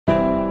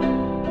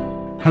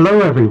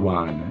Hello,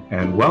 everyone,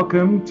 and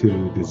welcome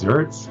to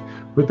Desserts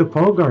with the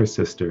Polgar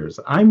Sisters.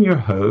 I'm your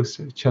host,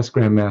 Chess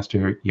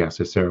Grandmaster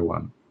Yasser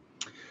Seirawan.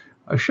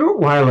 A short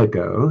while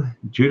ago,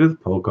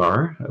 Judith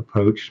Polgar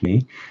approached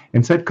me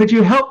and said, "Could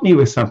you help me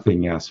with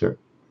something, Yasser?"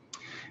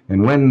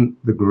 And when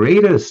the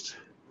greatest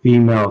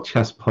female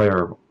chess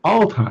player of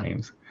all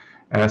times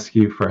asks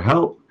you for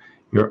help,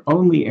 your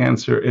only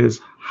answer is,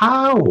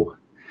 "How?"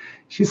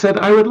 She said,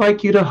 "I would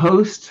like you to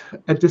host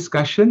a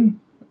discussion,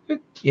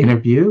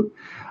 interview,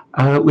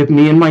 with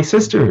me and my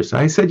sisters."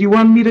 I said, "You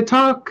want me to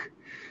talk?"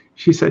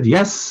 She said,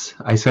 "Yes."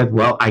 I said,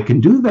 "Well, I can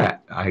do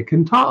that. I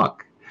can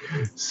talk."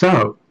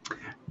 So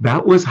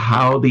that was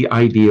how the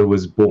idea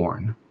was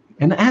born.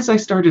 And as I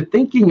started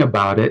thinking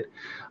about it,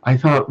 I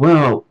thought,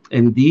 well,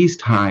 in these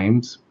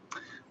times,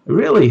 I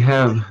really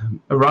have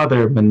a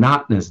rather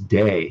monotonous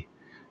day.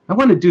 I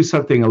want to do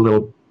something a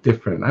little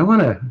different. I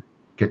want to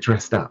get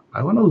dressed up.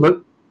 I want to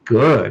look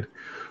good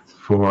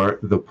for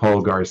the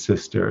Polgar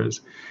sisters.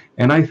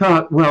 And I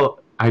thought, well,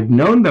 I've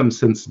known them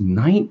since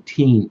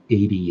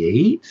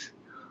 1988.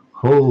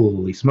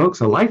 Holy smokes,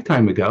 a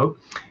lifetime ago.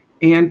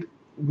 And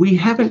we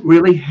haven't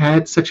really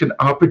had such an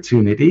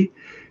opportunity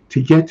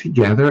to get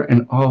together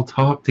and all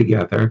talk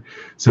together.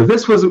 So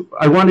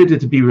I wanted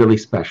it to be really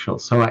special.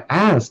 So I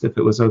asked if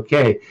it was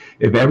okay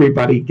if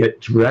everybody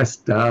get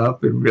dressed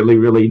up and really,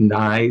 really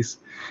nice.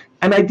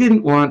 And I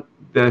didn't want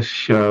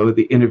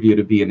the interview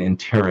to be an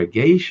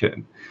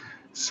interrogation.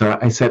 So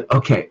I said,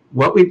 okay,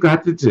 what we've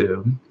got to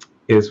do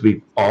is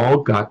we've all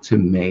got to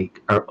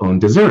make our own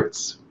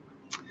desserts.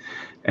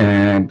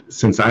 And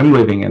since I'm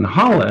living in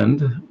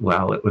Holland,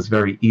 well, it was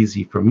very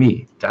easy for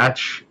me.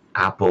 Dutch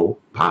apple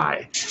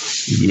pie.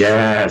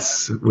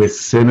 Yes, with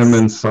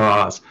cinnamon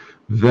sauce.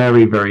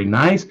 Very, very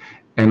nice.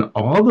 And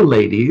all the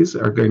ladies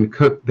are going to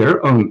cook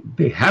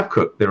they have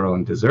cooked their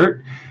own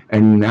dessert.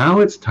 And now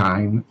it's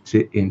time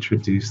to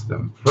introduce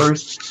them.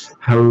 First,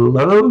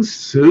 hello,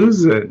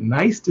 Susan.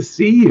 Nice to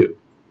see you.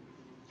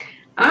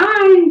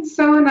 Hi, it's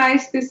so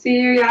nice to see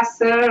you,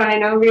 Yasser. I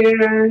know we're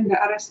on the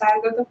other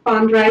side of the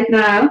pond right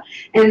now.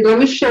 And let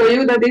me show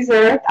you the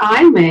dessert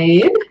I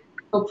made.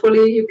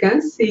 Hopefully you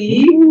can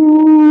see.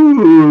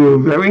 Ooh,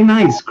 very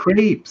nice.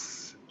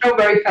 Crepes.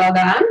 Strawberry fell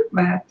down,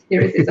 but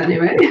here it is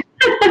anyway.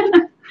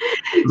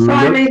 So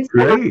I made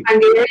great.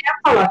 Hungarian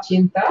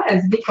palacinta,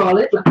 as we call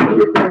it, like on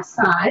the first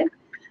side.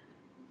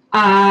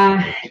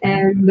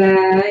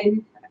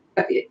 In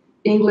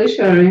English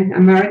or in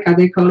America,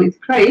 they call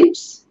it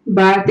crepes.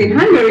 But in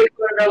Hungary,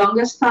 for the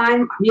longest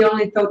time, we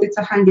only thought it's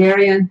a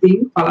Hungarian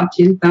thing,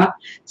 palacinta.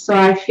 So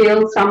I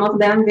filled some of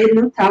them with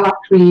Nutella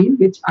cream,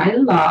 which I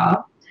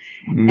love.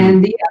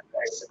 And the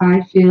others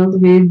I filled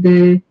with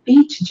the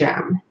peach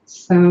jam.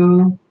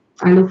 So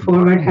I look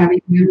forward to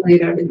having them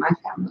later with my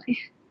family.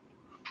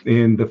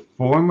 In the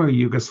former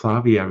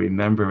Yugoslavia, I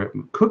remember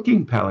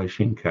cooking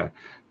palashinka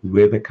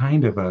with a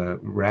kind of a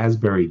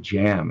raspberry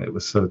jam. It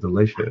was so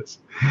delicious.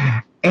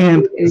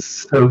 And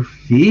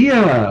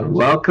Sofia,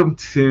 welcome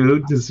to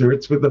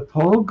Desserts with the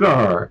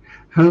Polgar.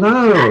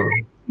 Hello.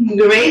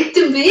 Great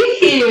to be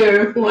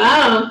here.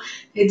 Wow.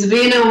 It's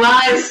been a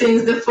while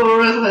since the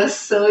four of us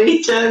saw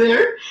each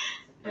other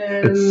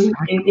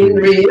in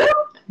real.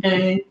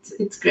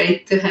 It's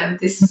great to have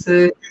this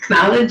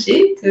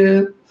technology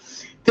to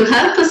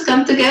help us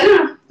come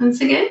together once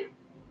again.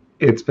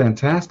 It's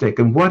fantastic.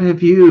 And what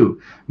have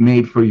you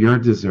made for your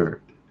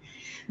dessert?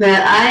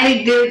 Well,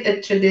 I did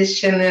a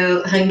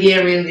traditional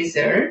Hungarian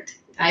dessert.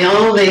 I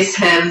always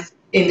have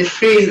in the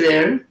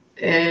freezer,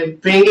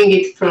 bringing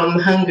it from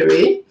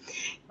Hungary.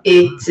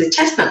 It's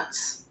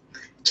chestnuts.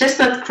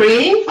 Chestnut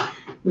cream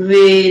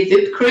with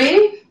whipped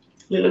cream,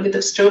 a little bit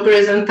of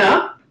strawberries on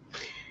top.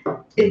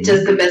 It's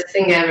just the best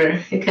thing ever.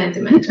 You can't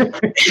imagine.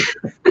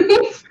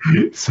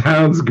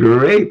 Sounds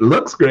great.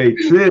 Looks great,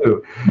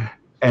 too.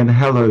 And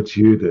hello,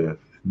 Judith.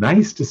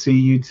 Nice to see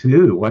you,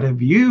 too. What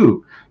have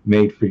you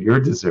made for your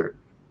dessert?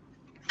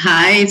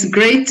 Hi, it's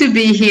great to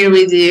be here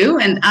with you.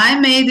 And I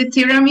made a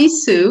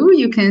tiramisu.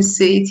 You can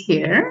see it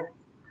here.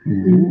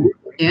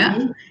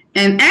 Yeah.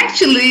 And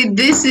actually,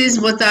 this is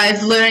what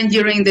I've learned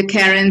during the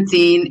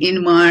quarantine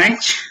in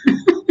March.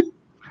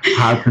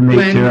 How to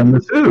make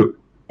tiramisu.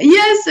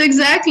 Yes,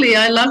 exactly.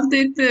 I loved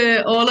it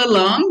all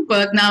along,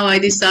 but now I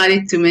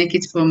decided to make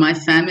it for my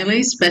family,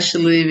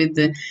 especially with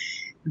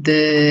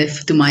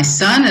to my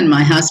son and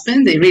my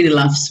husband. They really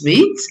love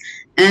sweets.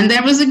 And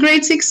that was a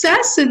great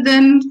success. And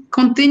then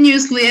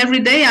continuously every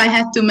day I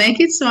had to make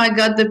it. So I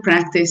got the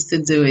practice to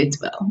do it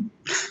well.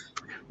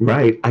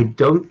 Right. I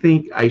don't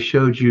think I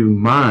showed you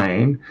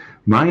mine.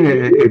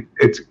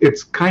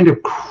 It's kind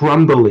of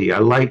crumbly. I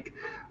like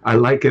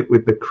it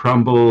with the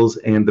crumbles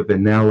and the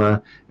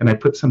vanilla. And I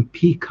put some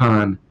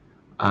pecans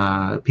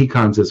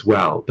as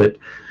well. But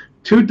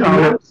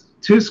 $2,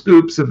 2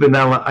 scoops of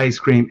vanilla ice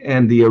cream,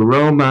 and the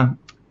aroma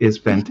is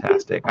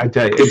fantastic. I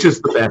tell you, it's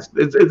just the best.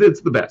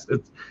 It's the best.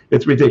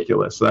 It's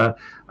ridiculous.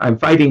 I'm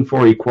fighting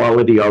for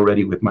equality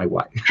already with my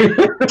wife.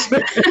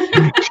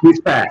 She's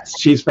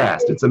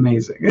fast. It's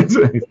amazing. It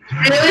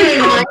really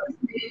reminds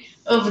me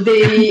of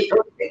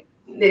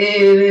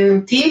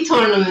the team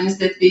tournaments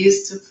that we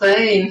used to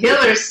play in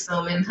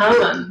Hilversum in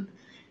Holland.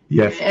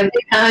 Yes.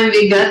 Every time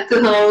we got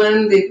to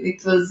Holland,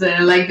 it was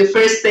like the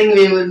first thing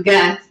we would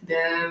get,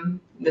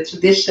 the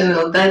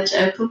traditional Dutch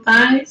apple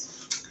pies.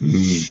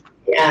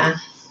 Yeah.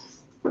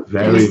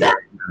 Very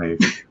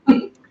nice.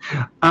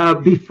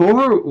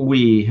 Before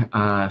we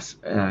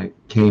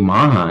came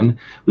on,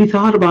 we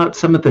thought about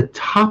some of the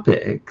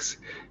topics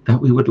that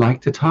we would like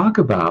to talk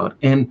about.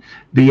 And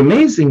the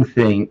amazing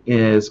thing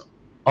is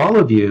all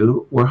of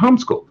you were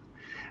homeschooled.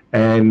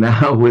 And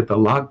now with the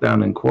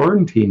lockdown and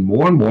quarantine,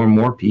 more and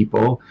more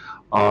people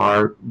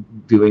are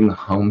doing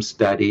home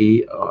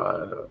study,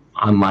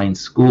 online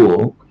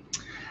school.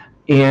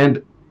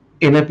 And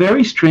in a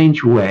very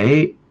strange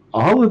way,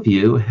 all of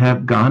you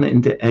have gone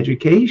into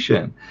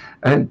education,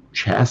 and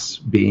chess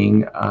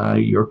being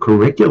your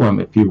curriculum,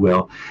 if you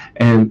will.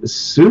 And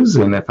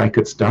Susan, if I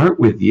could start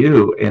with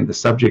you and the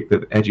subject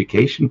of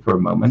education for a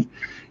moment,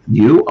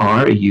 you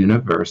are a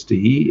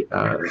university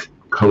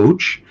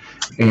coach,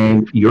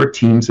 and your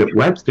teams at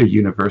Webster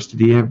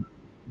University have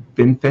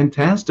been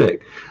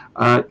fantastic.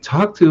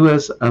 Talk to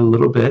us a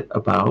little bit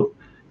about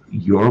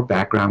your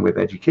background with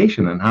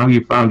education and how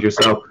you found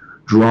yourself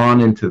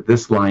drawn into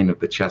this line of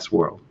the chess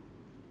world.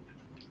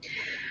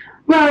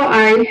 Well,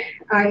 I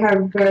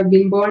have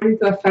been born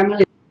into a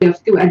family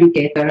of two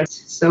educators,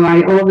 so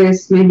I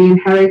always maybe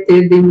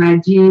inherited in my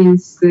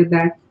genes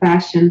that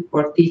passion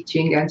for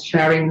teaching and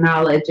sharing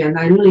knowledge, and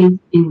I really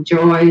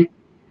enjoy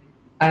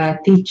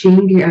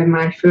teaching.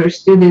 My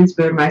first students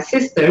were my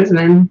sisters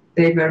when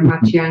they were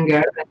much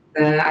younger,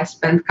 and I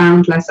spent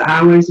countless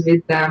hours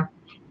with them,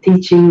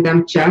 teaching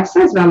them chess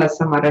as well as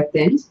some other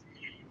things.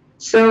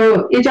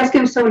 So it just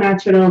came so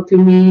natural to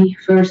me.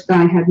 First,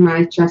 I had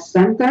my chess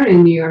center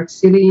in New York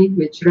City,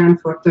 which ran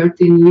for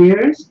 13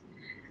 years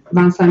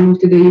once I moved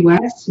to the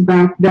US.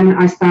 But then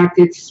I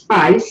started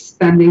SPICE,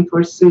 standing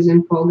for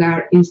Susan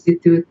Polgar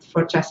Institute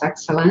for Chess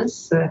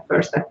Excellence,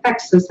 first at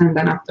Texas, and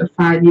then after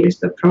 5 years,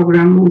 the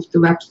program moved to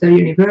Webster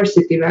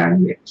University, where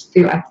we're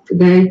still at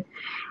today.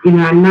 In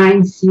our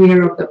 9th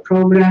year of the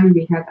program,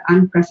 we had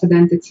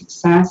unprecedented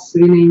success,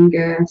 winning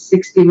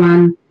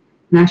 61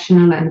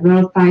 national and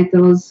world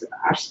titles.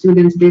 Our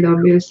students did,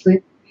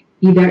 obviously,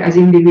 either as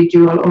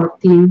individual or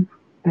team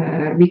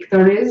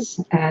victories.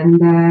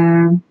 And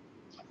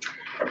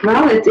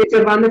well, it's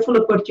a wonderful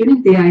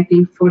opportunity, I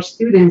think, for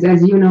students.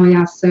 As you know,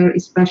 Yasser,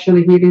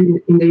 especially here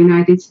in the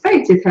United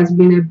States, it has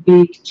been a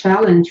big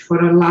challenge for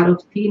a lot of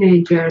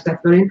teenagers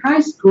that were in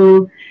high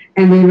school,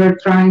 and they were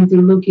trying to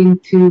look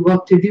into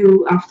what to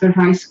do after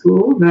high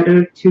school,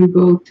 whether to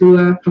go to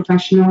a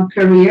professional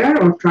career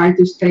or try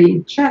to stay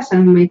in chess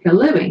and make a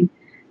living.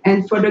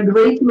 And for the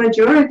great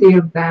majority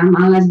of them,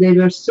 unless they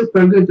were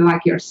super good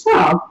like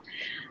yourself,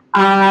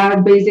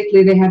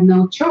 basically they had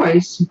no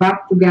choice but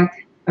to get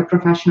a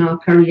professional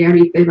career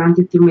if they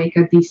wanted to make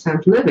a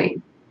decent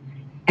living.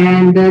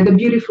 And the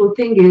beautiful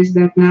thing is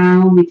that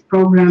now with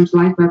programs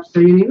like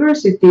Webster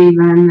University,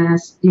 when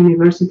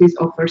universities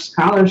offer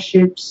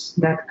scholarships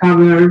that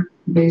cover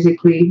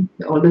basically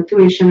all the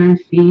tuition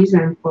and fees,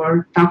 and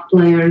for top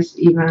players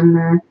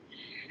even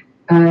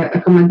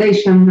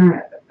accommodation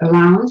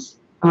allowance,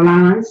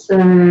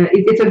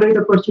 it's a great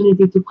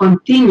opportunity to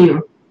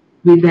continue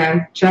with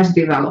their chess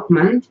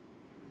development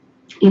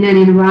in an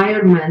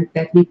environment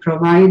that we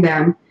provide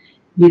them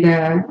with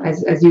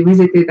as you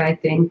visited, I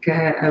think,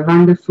 a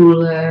wonderful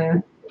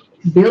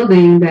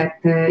building that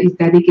is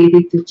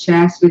dedicated to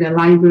chess, with a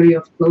library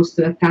of close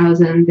to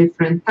 1,000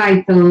 different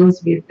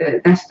titles, with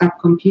desktop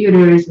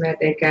computers where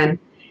they can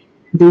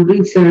do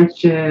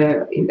research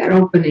in their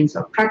openings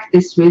or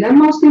practice with, and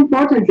most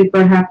importantly,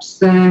 perhaps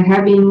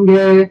having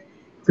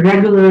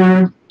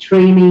regular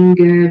training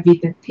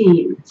with the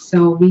team.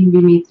 So we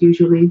meet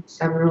usually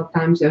several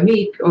times a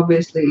week.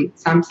 Obviously,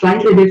 some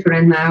slightly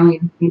different now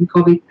in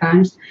COVID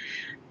times,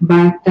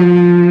 but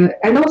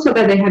and also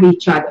that they have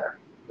each other.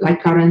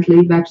 Like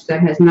currently, Webster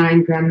has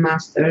 9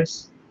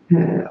 grandmasters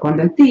on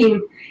the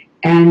team,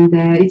 and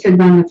it's a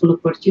wonderful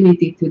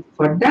opportunity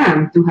for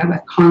them to have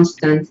a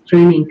constant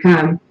training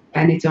camp,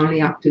 and it's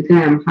only up to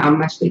them how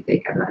much they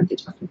take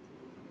advantage of it.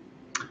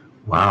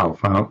 Wow,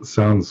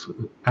 sounds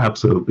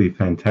absolutely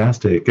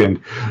fantastic.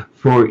 And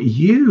for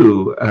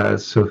you,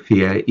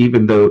 Sofia,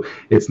 even though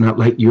it's not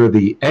like you're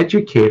the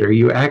educator,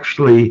 you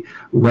actually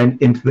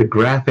went into the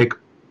graphic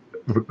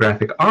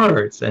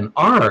arts and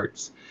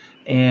arts.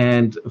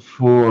 And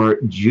for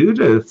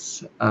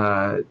Judith's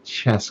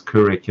chess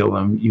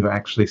curriculum, you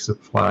actually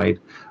supplied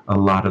a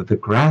lot of the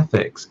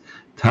graphics.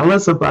 Tell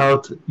us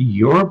about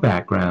your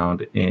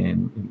background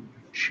in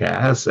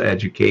chess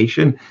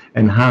education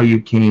and how you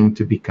came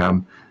to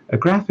become a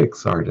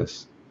graphics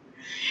artist.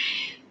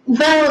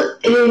 Well,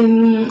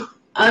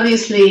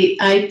 obviously,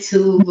 I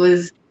too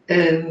was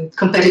a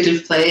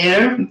competitive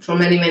player for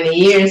many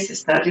years. I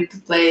started to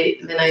play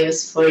when I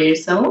was 4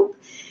 years old.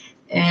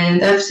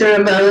 And after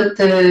about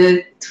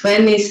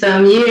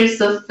 20-some years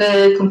of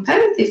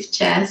competitive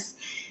chess,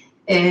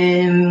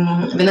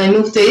 when I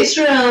moved to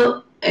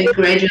Israel, I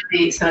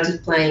gradually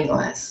started playing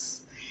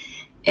less.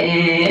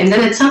 And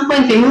then at some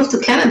point we moved to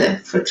Canada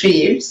for 3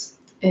 years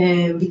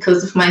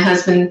because of my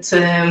husband's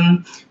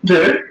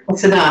work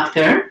as a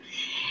doctor.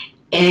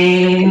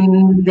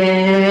 And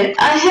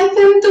I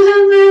happened to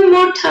have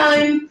more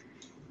time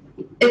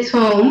at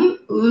home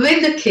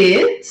with the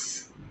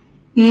kids,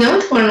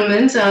 no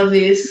tournaments,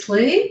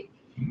 obviously.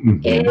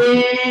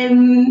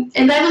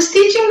 And I was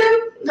teaching them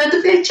how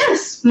to play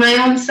chess, my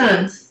own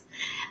sons.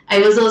 I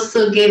was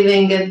also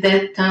giving at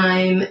that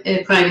time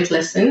private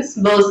lessons,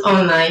 both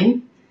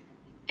online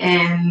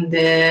and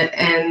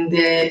in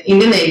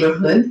the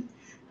neighborhood.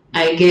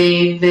 I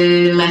gave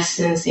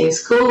lessons in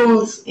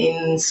schools,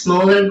 in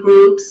smaller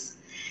groups,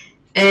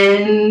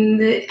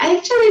 and I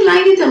actually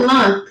liked it a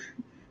lot.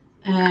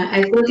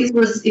 I thought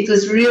it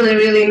was really,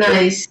 really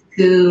nice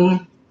to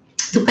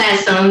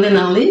pass on the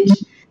knowledge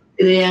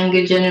to the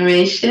younger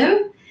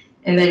generation,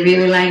 and I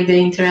really liked the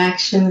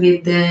interaction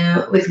with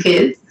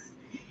kids.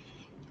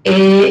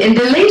 And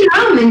then later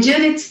on, when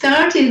Judith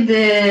started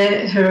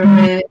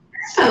her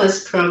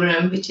Fellows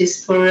program, which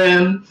is for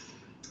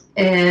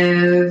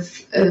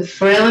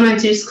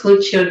elementary school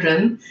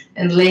children,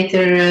 and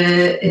later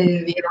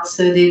we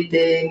also did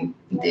the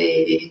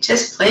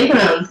chess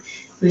playground,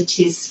 which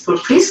is for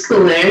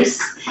preschoolers.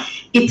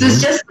 It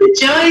was just a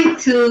joy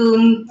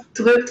to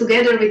work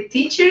together with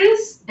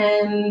teachers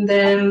and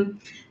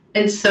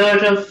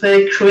sort of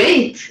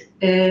create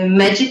a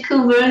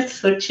magical world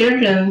for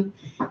children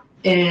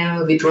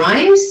with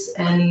rhymes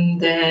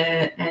and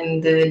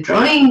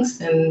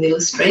drawings and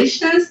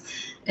illustrations.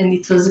 And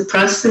it was a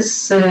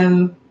process.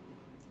 To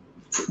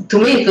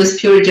me, it was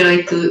pure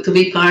joy to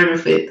be part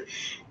of it.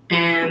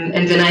 And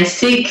when I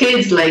see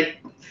kids, like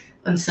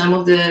on some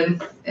of the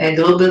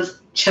global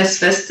chess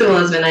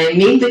festivals, when I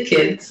meet the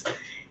kids,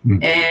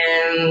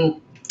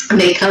 and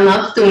they come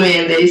up to me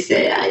and they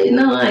say, I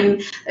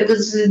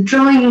was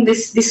drawing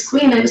this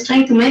queen. I was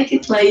trying to make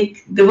it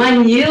like the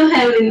one you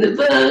have in the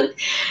book.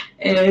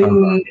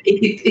 And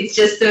it's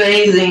just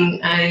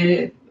amazing.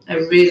 I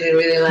really,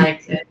 really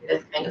like that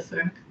kind of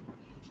work.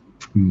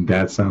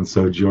 That sounds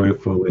so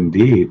joyful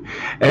indeed.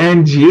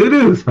 And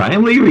Judith,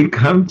 finally we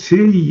come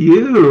to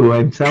you,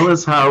 and tell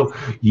us how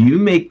you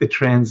make the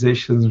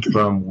transitions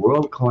from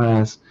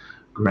world-class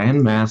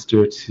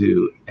grandmaster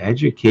to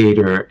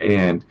educator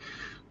and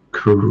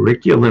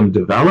curriculum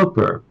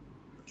developer.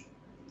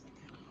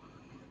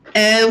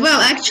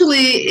 Well,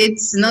 actually,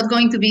 it's not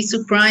going to be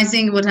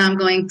surprising what I'm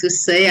going to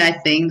say. I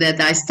think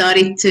that I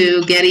started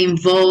to get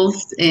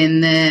involved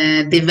in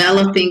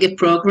developing a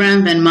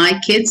program when my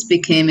kids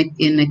became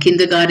in a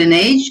kindergarten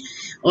age.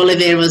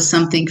 Oliver was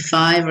something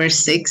 5 or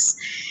 6.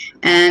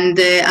 And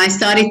I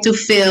started to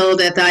feel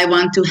that I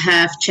want to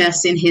have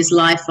chess in his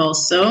life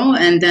also.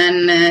 And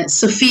then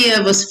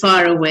Sofia was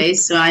far away,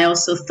 so I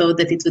also thought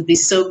that it would be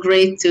so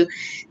great to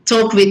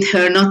talk with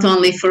her, not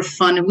only for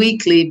fun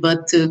weekly,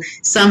 but to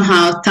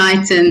somehow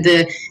tighten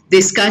the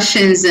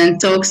discussions and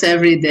talks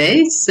every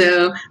day.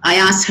 So I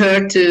asked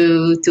her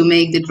to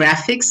make the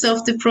graphics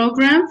of the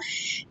program.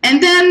 And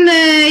then,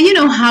 you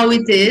know how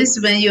it is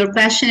when you're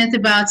passionate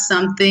about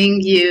something,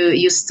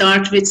 you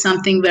start with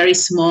something very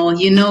small.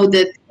 You know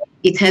that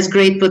it has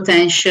great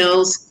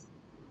potentials.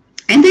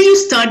 And then you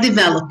start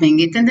developing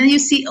it, and then you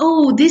see,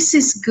 oh, this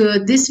is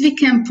good. This we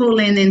can pull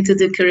into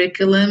the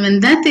curriculum,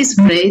 and that is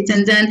great.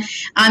 And then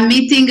I'm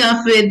meeting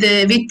up with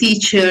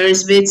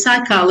teachers, with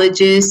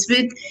psychologists,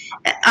 with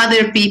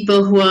other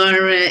people who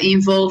are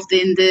involved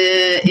in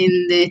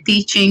the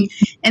teaching.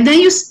 And then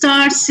you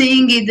start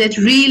seeing it that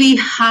really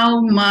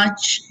how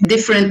much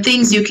different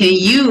things you can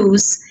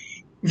use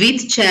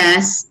with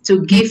chess to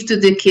give to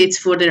the kids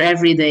for their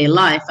everyday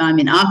life. I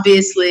mean,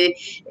 obviously,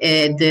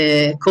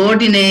 the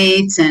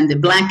coordinates and the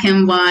black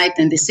and white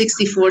and the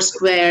 64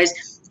 squares.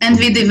 And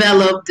we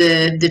developed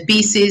the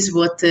pieces,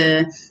 what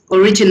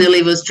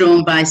originally was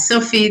drawn by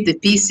Sophie, the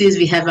pieces.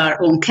 We have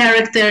our own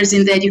characters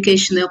in the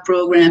educational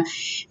program.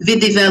 We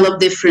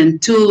developed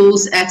different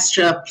tools,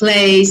 extra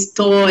plays,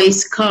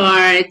 toys,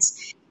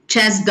 cards,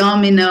 chess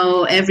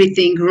domino,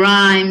 everything,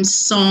 rhymes,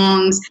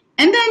 songs.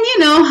 And then you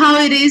know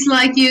how it is,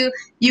 like you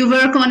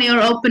work on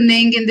your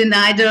opening in the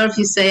Najdorf,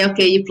 you say,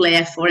 okay, you play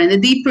F4. And the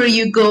deeper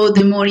you go,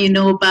 the more you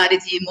know about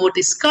it, you more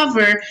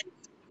discover,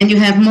 and you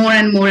have more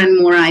and more and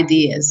more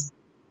ideas.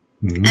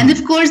 Mm-hmm. And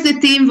of course, the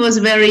team was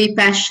very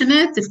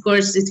passionate. Of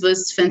course, it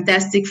was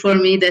fantastic for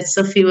me that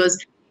Sophie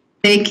was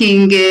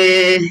taking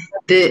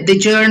the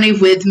journey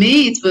with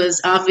me. It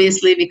was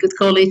obviously, we could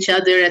call each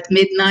other at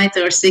midnight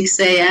or 6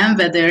 a.m.,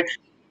 whether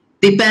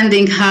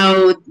depending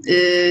how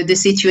the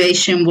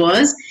situation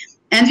was.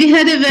 And we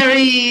had a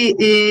very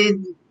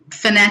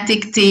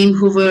fanatic team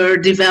who were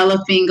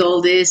developing all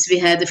this. We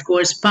had, of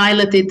course,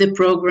 piloted the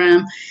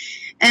program.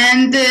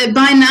 And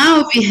by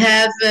now we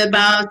have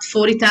about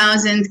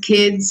 40,000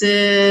 kids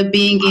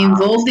being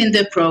involved in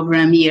the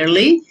program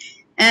yearly.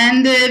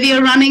 And we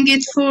are running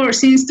it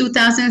since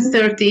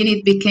 2013.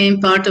 It became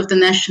part of the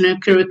national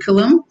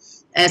curriculum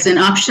as an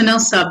optional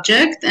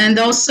subject. And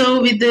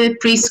also with the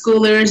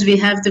preschoolers, we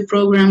have the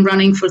program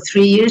running for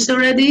 3 years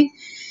already.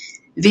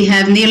 We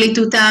have nearly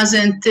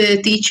 2,000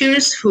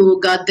 teachers who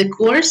got the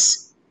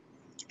course.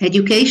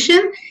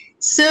 education.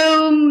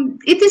 So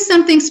it is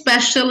something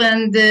special,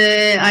 and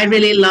I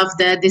really love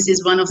that. This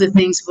is one of the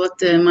things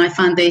what my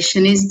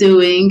foundation is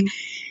doing.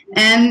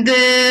 And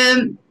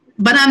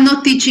but I'm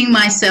not teaching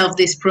myself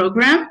this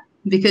program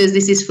because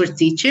this is for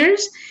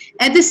teachers.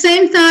 At the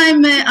same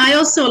time, I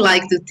also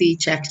like to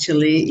teach,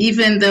 actually,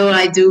 even though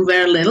I do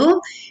very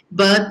little.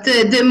 But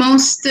the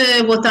most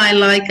what I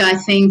like, I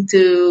think,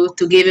 to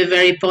give a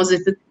very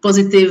positive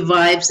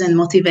vibes and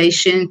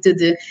motivation to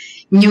the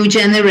new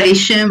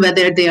generation,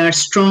 whether they are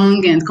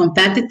strong and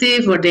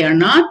competitive or they are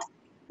not.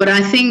 But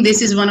I think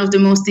this is one of the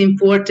most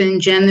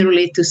important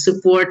generally to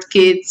support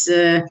kids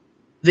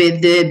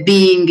with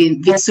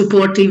being with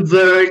supportive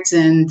words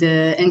and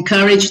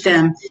encourage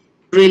them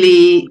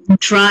really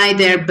try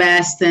their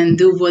best and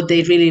do what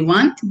they really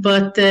want.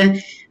 But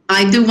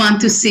I do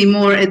want to see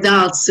more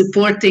adults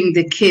supporting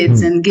the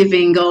kids and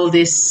giving all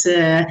this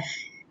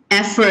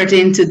effort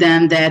into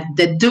them that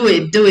do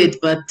it.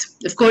 But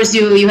of course,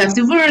 you have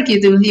to work,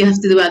 you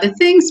have to do other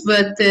things.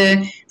 But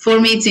for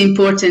me, it's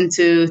important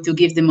to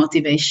give the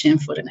motivation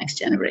for the next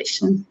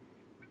generation.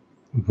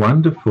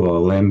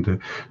 Wonderful. And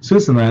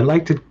Susan, I'd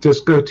like to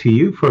just go to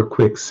you for a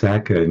quick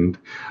second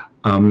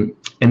and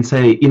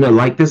say,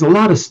 like there's a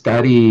lot of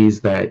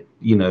studies that,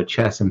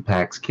 chess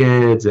impacts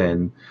kids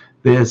and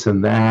this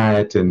and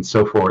that and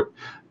so forth.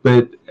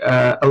 But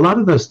a lot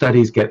of those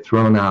studies get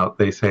thrown out.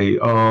 They say,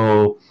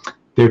 oh,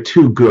 they're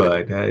too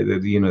good.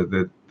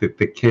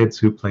 The kids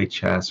who play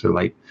chess are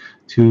like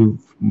too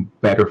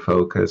better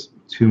focused,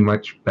 too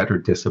much better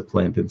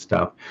disciplined and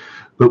stuff.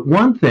 But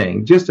one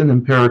thing, just an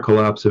empirical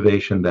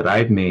observation that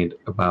I've made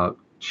about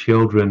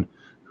children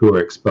who are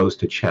exposed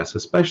to chess,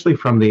 especially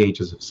from the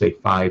ages of, say,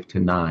 5 to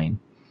 9,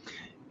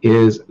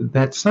 is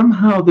that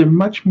somehow they're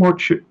much more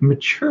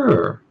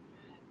mature.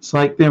 It's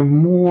like they're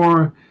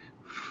more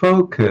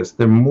focused,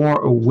 they're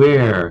more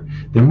aware,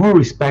 they're more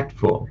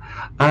respectful.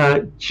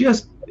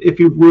 Just, if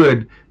you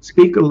would,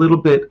 speak a little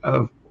bit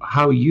of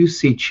how you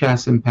see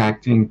chess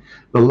impacting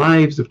the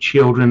lives of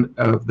children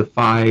of the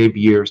 5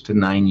 years to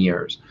 9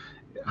 years.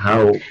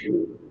 How?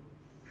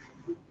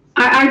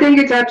 I think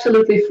it's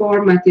absolutely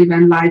formative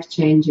and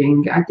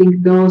life-changing. I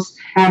think those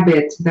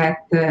habits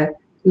that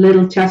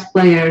little chess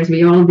players,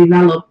 we all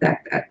developed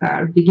at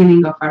our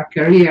beginning of our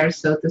career,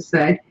 so to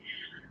say,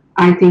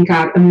 I think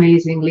are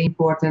amazingly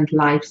important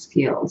life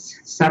skills,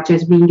 such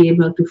as being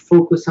able to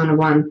focus on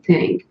one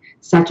thing,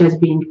 such as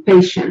being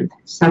patient,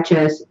 such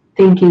as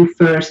thinking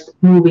first,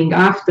 moving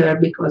after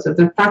because of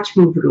the touch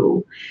move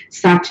rule,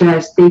 such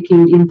as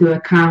taking into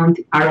account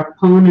our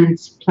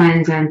opponent's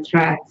plans and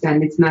threats,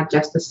 and it's not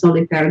just a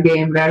solitaire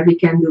game where we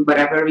can do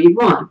whatever we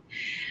want.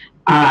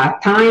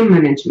 Time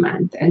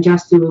management, and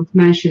just to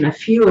mention a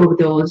few of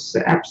those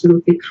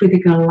absolutely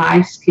critical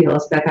life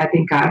skills that I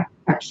think are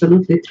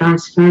absolutely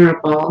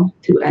transferable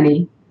to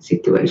any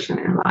situation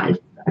in life.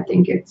 I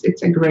think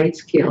it's a great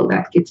skill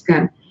that kids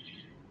can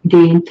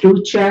gain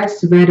through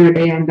chess, whether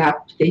they end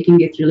up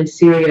taking it really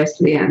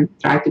seriously and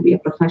try to be a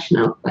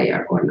professional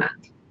player or not.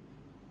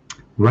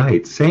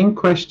 Right. Same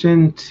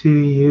question to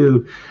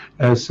you,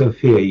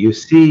 Sofia. You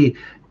see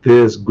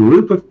this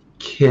group of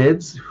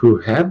kids who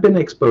have been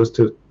exposed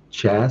to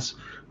chess,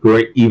 who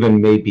are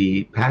even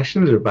maybe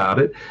passionate about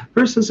it,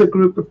 versus a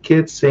group of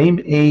kids,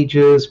 same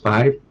ages,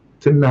 5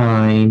 to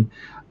 9,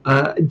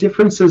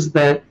 differences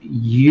that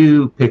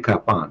you pick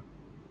up on.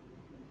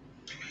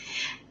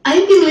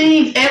 I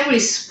believe every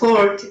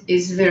sport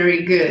is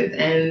very good,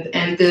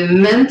 and the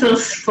mental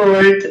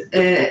sport,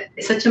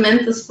 such a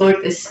mental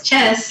sport as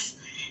chess,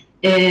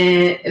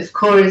 of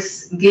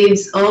course,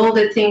 gives all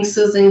the things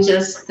Susan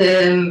just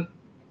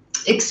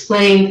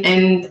explained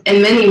and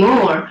many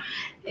more.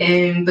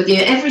 But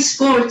every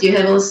sport you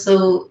have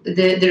also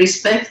the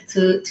respect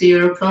to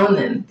your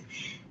opponent,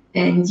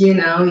 and you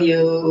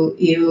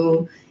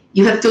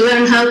have to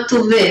learn how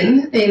to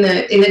win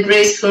in a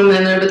graceful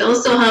manner, but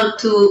also how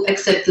to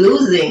accept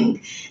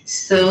losing.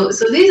 So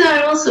these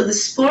are also the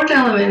sport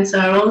elements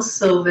are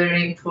also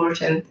very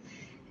important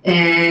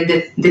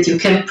that you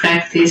can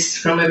practice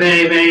from a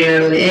very, very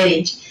early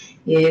age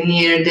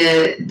near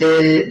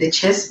the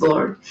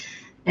chessboard.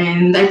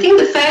 And I think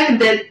the fact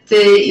that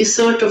you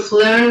sort of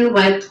learn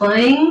while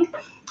playing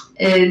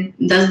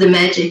does the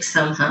magic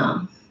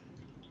somehow.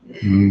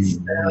 Nice.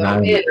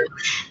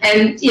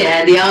 And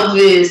the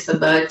obvious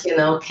about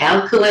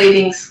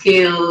calculating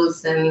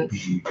skills and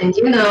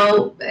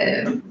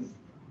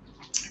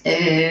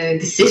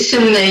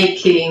decision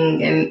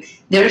making, and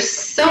there's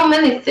so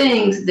many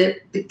things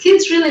that the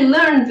kids really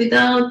learn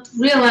without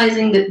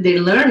realizing that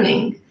they're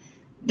learning.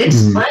 They're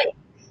just playing,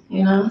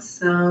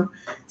 so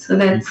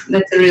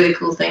that's a really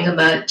cool thing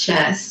about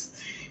chess.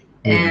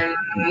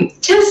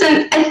 Chess,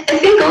 and I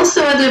think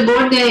also other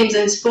board games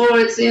and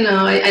sports,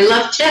 I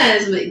love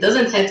chess, but it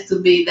doesn't have to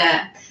be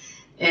that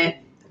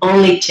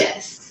only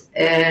chess.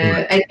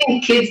 I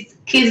think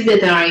kids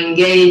that are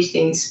engaged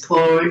in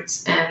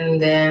sports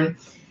and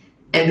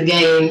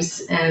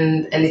games,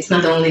 and it's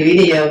not only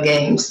video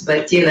games,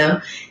 but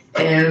games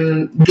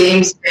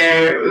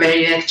where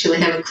you actually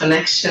have a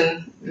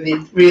connection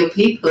with real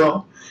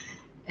people.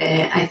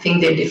 I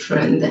think they're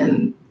different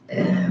than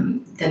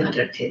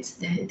other kids.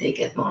 They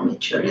get more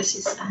mature, as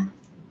you said.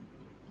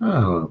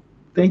 Oh,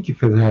 thank you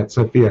for that,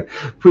 Sofia.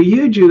 For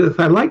you, Judith,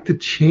 I'd like to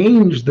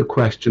change the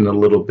question a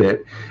little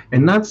bit,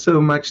 and not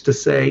so much to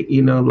say,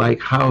 like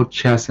how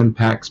chess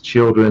impacts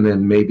children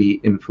and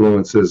maybe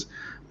influences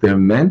their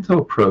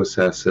mental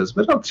processes,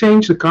 but I'll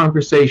change the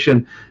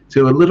conversation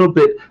to a little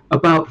bit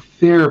about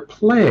fair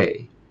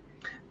play.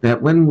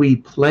 That when we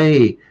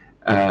play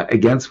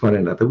against one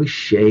another, we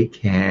shake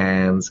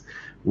hands,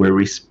 we're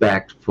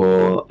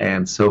respectful,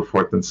 and so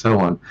forth and so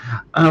on.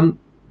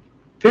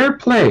 Fair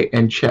play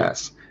in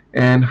chess,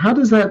 and how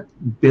does that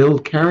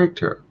build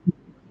character?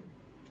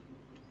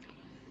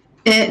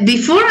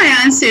 Before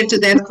I answer to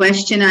that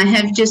question, I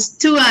have just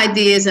two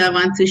ideas I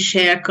want to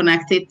share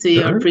connected to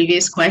your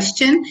previous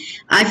question.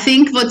 I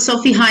think what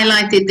Sophie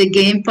highlighted, the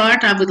game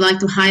part, I would like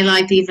to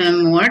highlight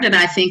even more, that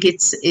I think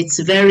it's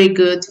very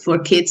good for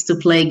kids to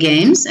play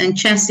games, and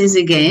chess is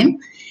a game.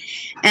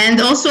 And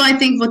also I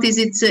think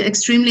it's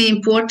extremely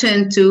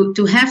important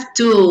to have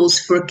tools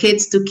for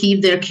kids to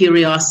keep their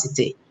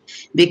curiosity.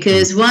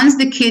 Because once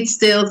the kids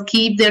still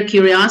keep their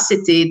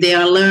curiosity, they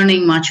are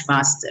learning much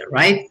faster,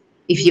 right?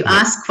 If you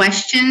ask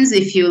questions,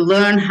 if you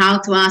learn how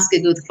to ask a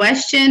good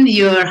question,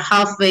 you're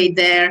halfway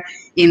there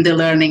in the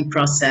learning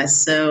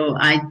process. So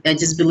I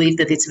just believe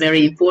that it's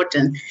very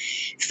important.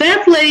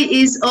 Fair play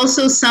is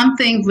also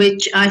something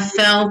which I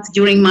felt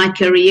during my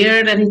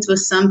career that it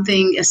was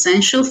something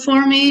essential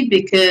for me,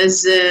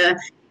 because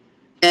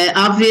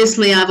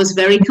obviously I was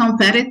very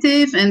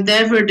competitive, and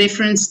there were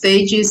different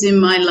stages in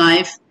my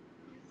life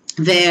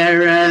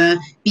where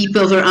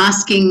people were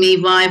asking me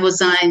why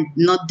was I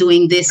not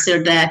doing this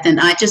or that, and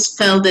I just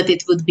felt that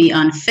it would be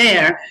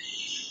unfair,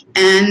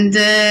 and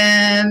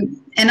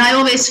I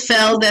always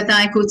felt that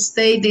I could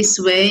stay this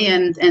way,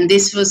 and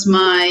this was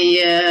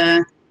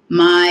my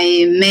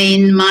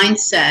main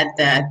mindset,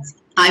 that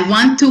I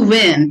want to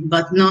win,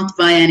 but not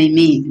by any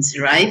means,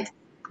 right?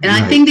 And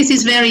I think this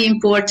is very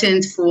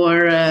important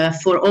for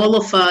all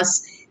of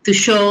us to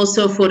show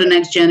also for the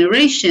next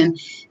generation.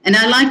 And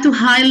I like to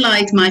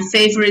highlight my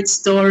favorite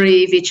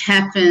story, which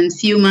happened a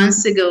few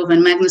months ago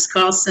when Magnus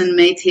Carlsen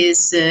made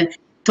his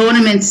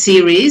tournament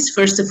series.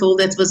 First of all,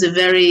 that was a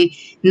very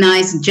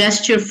nice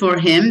gesture for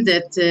him,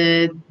 that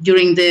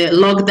during the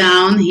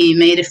lockdown, he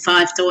made a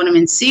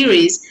 5-tournament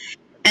series.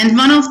 And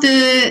one of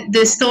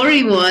the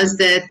story was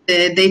that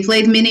they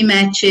played mini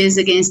matches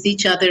against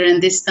each other,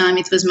 and this time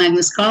it was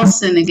Magnus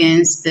Carlsen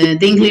against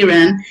Dingley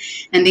Ren.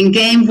 And in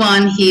game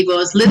 1, he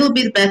was a little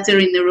bit better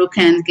in the rook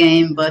hand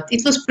game, but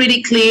it was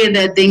pretty clear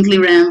that Dingley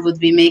Ren would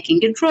be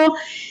making a draw,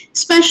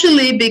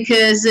 especially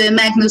because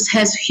Magnus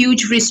has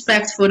huge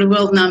respect for the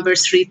world number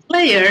 3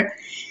 player.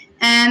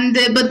 And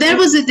but there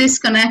was a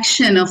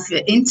disconnection of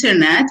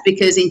internet,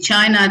 because in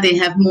China they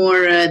have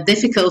more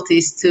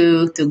difficulties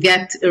to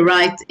get a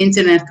right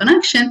internet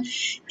connection.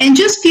 And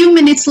just a few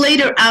minutes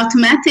later,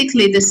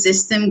 automatically the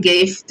system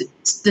gave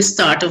the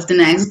start of the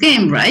next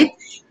game, right?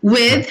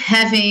 With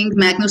having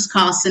Magnus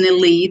Carlsen a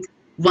lead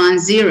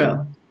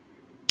 1-0.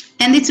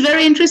 And it's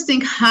very interesting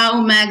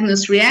how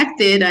Magnus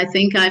reacted. I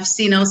think I've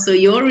seen also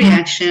your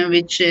reaction,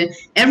 which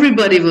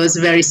everybody was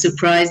very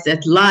surprised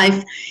at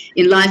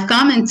in live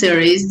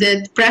commentaries,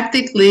 that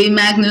practically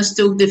Magnus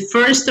took the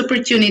first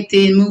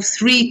opportunity in move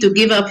 3 to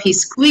give up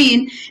his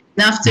queen.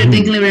 And after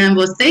Dingley Ren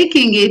was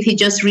taking it, he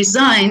just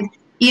resigned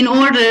in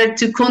order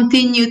to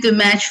continue the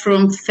match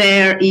from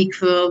fair,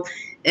 equal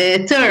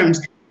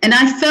terms. And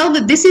I felt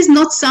that this is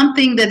not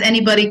something that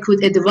anybody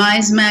could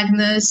advise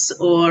Magnus,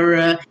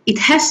 or it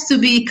has to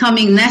be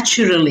coming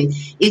naturally.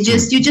 You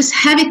just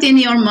have it in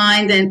your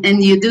mind,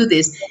 and you do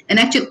this. And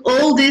actually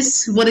all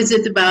this, what is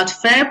it about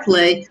fair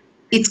play?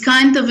 It's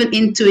kind of an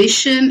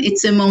intuition.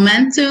 It's a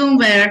momentum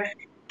where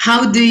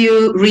how do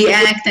you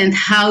react and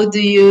how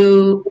do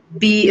you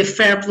be a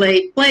fair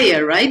play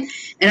player, right?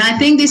 And I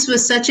think this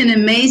was such an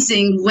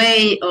amazing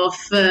way of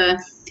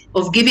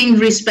giving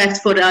respect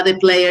for the other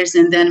players.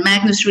 And then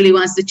Magnus really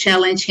wants to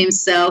challenge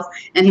himself,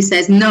 and he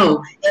says,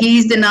 no,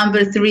 he's the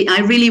number 3. I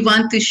really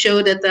want to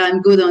show that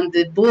I'm good on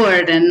the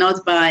board, and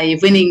not by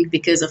winning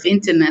because of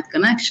internet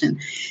connection.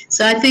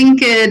 So I think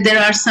there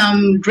are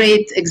some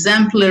great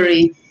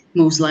exemplary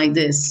moves like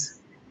this.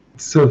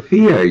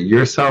 Sofia,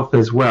 yourself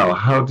as well,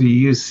 how do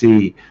you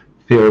see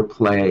fair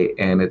play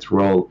and its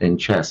role in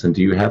chess? And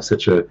do you have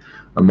such a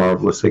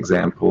marvelous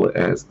example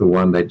as the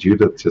one that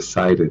Judith just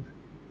cited?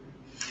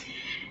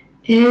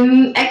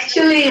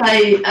 Actually,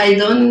 I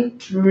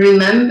don't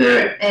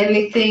remember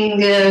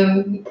anything,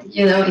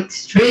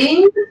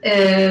 extreme.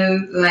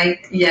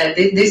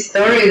 This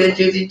story that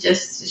Judith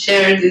just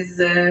shared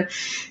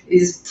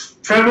is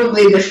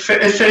probably the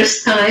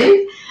first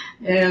time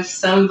of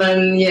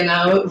someone,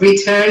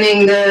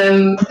 returning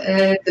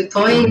the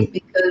point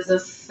because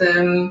of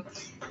the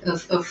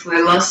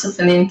loss of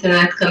an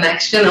internet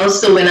connection.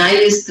 Also, when I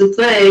used to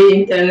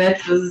play,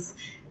 internet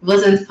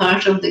wasn't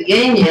part of the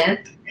game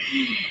yet.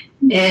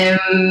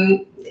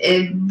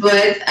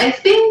 But I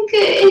think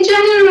in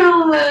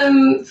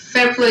general,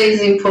 fair play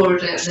is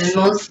important, and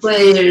most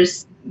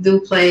players do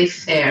play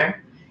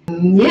fair.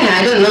 Yeah,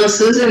 I don't know,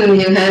 Susan,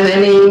 you have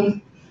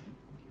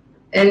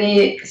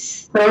any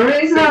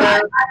stories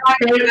about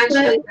fair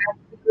play?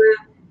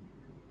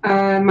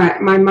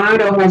 My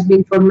motto has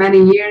been for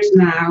many years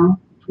now,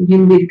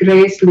 win with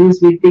grace,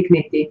 lose with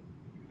dignity.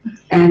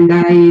 And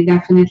I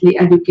definitely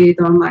educate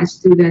all my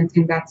students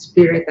in that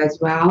spirit as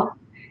well.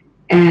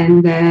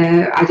 And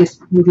I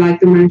just would like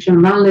to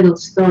mention one little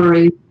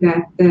story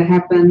that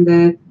happened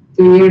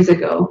 2 years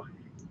ago.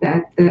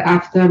 That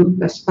after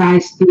the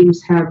Spice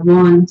teams have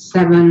won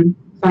 7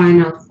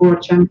 Final Four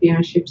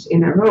championships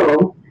in a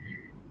row,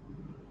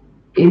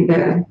 in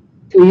the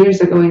 2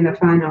 years ago in the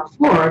Final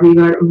Four, we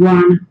were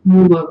one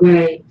move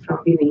away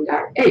from winning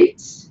our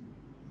eights.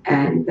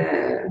 And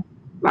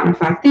one of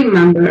our team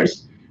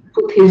members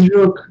put his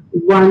rook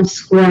 1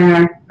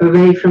 square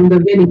away from the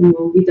winning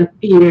move. It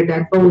appeared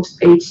that both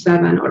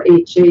h7 or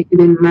h8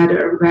 didn't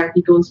matter where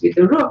he goes with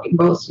the rook, it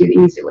both win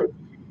easily.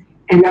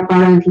 And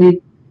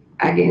apparently,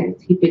 again,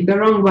 he picked the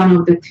wrong one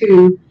of the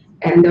two,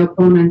 and the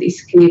opponent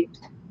escaped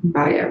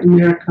by a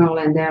miracle,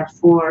 and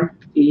therefore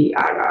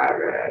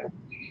our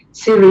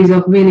series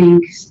of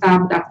winning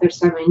stopped after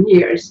 7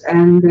 years.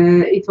 And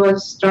it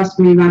was, trust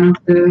me, one of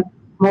the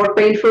more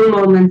painful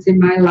moments in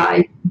my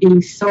life,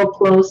 being so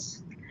close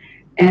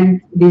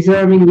and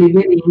deservingly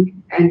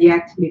winning, and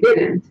yet we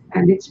didn't.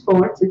 And it's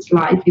sports, it's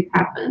life, it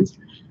happens.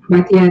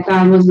 But yet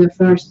I was the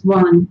first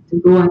one to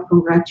go and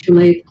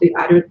congratulate the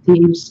other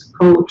team's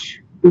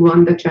coach who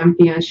won the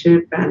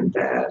championship. And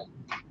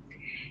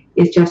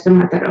it's just a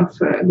matter of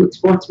good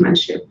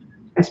sportsmanship,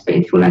 as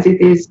painful as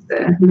it is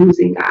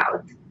losing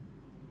out.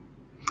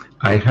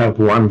 I have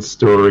one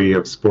story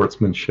of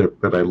sportsmanship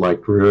that I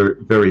liked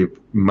very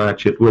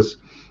much. It was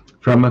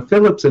from a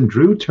Phillips and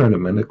Drew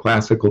tournament, a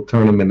classical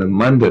tournament in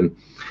London.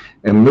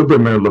 And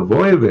Lubomir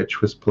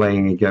Lavoyevich was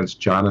playing against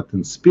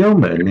Jonathan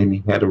Spielman, and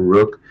he had a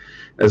rook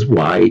as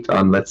white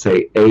on, let's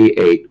say,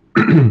 A8.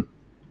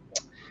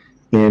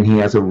 And he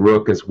has a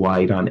rook as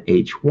white on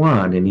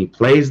H1, and he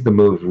plays the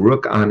move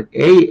rook on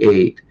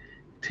A8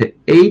 to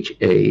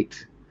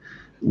H8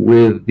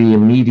 with the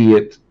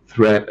immediate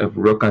threat of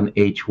rook on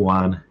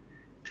H1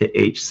 to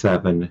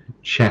H7,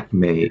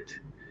 checkmate.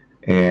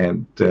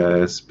 And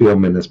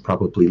Spielman is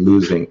probably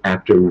losing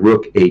after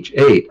rook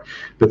H8.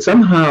 But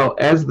somehow,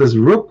 as this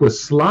rook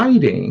was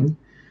sliding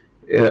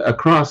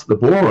across the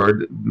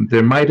board,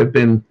 there might have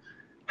been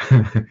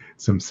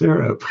some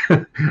syrup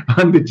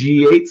on the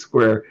G8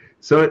 square.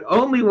 So it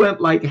only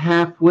went like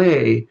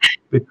halfway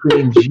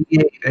between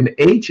G8 and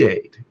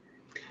H8.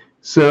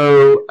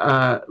 So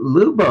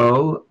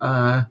Lubo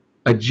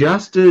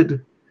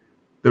adjusted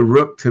the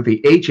rook to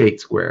the H8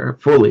 square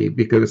fully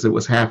because it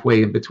was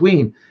halfway in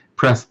between,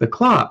 pressed the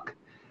clock.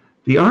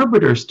 The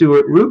arbiter,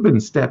 Stuart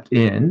Rubin, stepped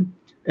in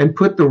and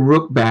put the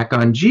rook back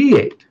on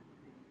G8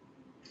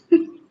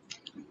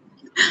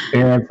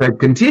 and said,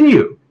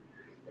 continue.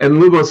 And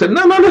Lubo said,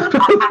 no,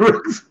 the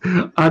rook's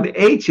on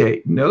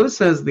H8. No,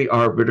 says the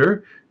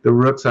arbiter, the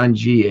rook's on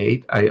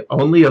G8. I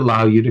only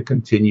allow you to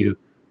continue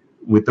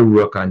with the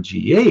rook on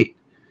G8.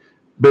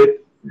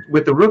 But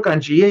with the rook on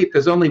G8,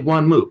 there's only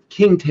one move.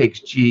 King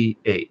takes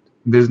G8.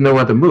 There's no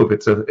other move.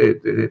 It's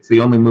the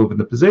only move in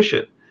the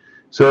position.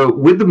 So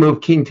with the move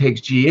King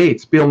takes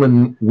G8,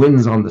 Spielman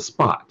wins on the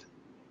spot.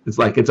 It's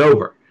like it's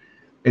over.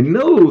 And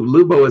no,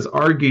 Lubo is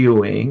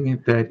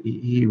arguing that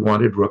he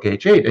wanted rook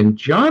H8. And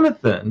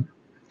Jonathan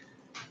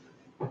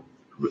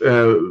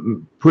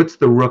puts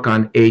the rook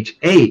on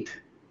H8,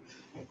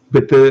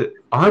 but the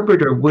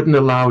arbiter wouldn't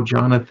allow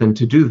Jonathan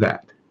to do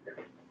that.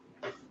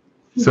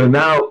 So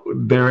now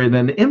they're in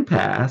an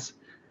impasse,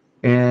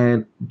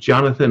 and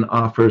Jonathan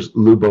offers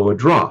Lubo a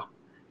draw,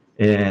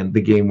 and the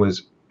game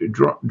was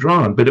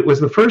drawn. But it was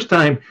the first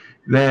time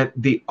that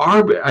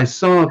I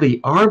saw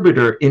the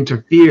arbiter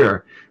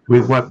interfere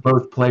with what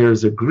both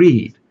players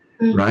agreed,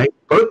 right?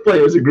 Both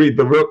players agreed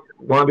the rook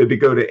wanted to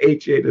go to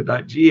H8 and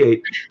not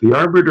G8. The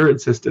arbiter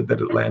insisted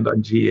that it land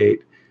on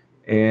G8,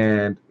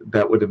 and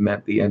that would have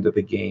meant the end of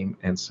the game,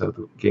 and so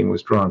the game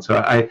was drawn. So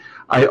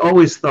I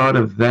always thought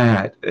of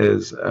that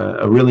as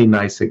a really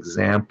nice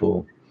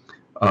example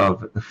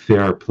of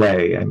fair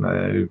play, and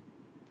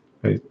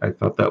I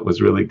thought that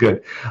was really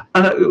good.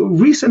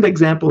 Recent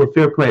example of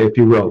fair play, if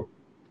you will.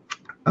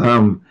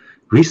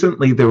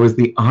 Recently, there was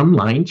the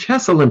online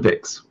chess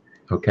Olympics,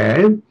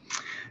 okay?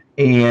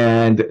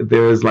 And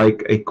there's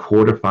like a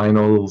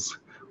quarterfinals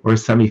or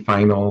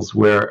semifinals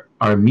where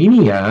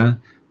Armenia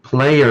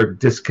player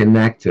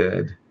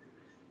disconnected,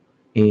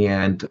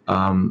 and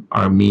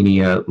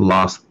Armenia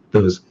lost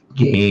those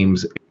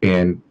games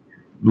and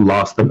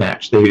lost the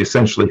match. They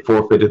essentially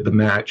forfeited the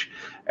match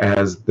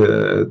as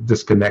the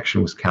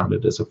disconnection was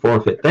counted as a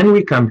forfeit. Then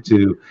we come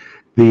to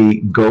the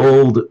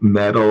gold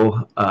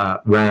medal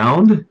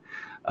round,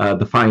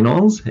 the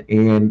finals,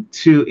 and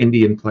 2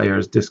 Indian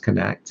players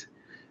disconnect.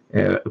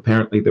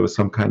 Apparently there was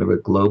some kind of a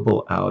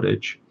global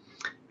outage.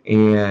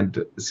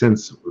 And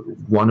since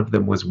one of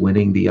them was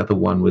winning, the other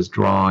one was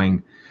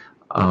drawing,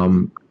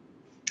 the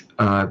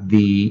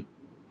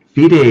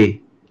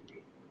FIDE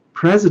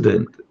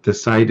president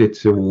decided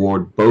to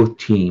award both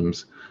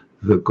teams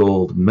the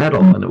gold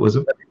medal, and it was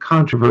a very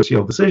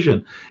controversial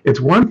decision.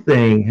 It's one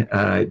thing,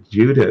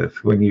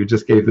 Judith, when you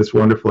just gave this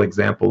wonderful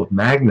example of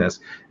Magnus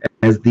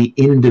as the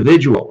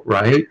individual,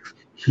 right?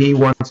 He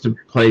wants to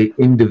play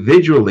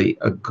individually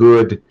a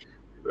good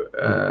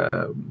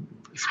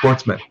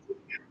sportsman.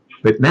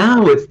 But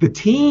now it's the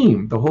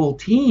team, the whole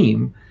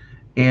team,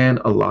 and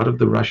a lot of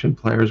the Russian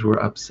players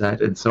were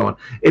upset and so on.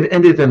 It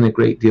ended in a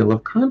great deal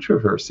of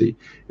controversy.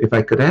 If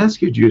I could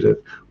ask you, Judith,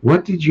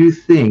 what did you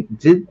think?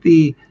 Did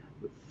the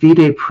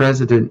FIDE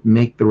president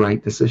make the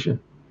right decision?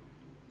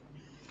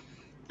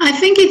 I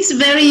think it's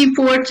very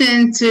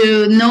important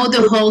to know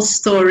the whole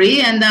story,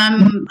 and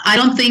I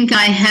don't think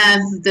I have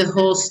the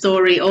whole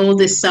story, all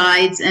the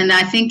sides, and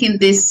I think in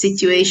this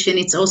situation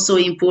it's also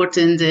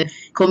important.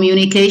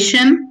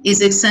 Communication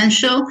is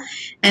essential,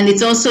 and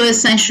it's also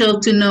essential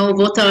to know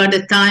what are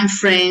the time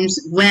frames,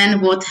 when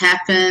what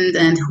happened,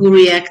 and who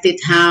reacted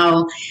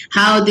how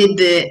did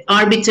the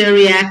arbiter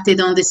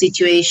reacted on the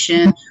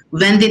situation,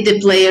 when did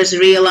the players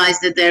realize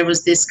that there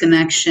was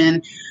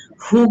disconnection,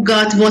 who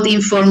got what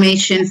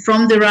information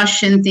from the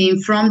Russian team,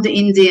 from the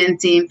Indian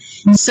team.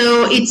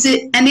 So it's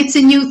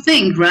a new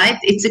thing, right?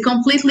 It's a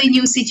completely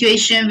new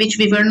situation which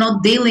we were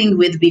not dealing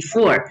with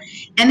before.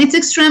 And it's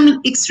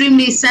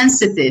extremely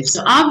sensitive.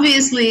 So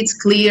obviously it's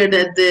clear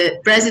that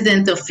the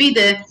president of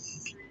FIDE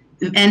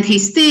and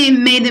his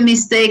team made a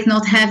mistake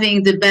not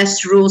having the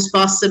best rules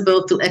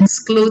possible to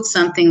exclude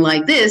something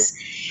like this.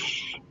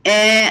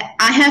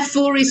 I have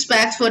full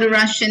respect for the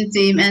Russian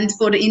team and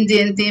for the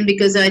Indian team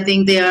because I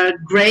think they are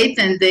great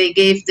and they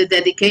gave the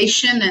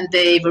dedication and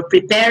they were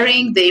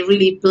preparing. They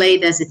really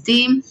played as a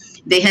team.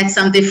 They had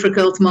some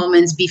difficult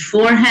moments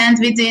beforehand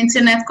with the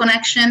internet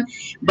connection,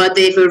 but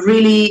they were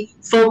really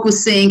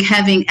focusing,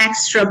 having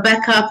extra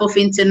backup of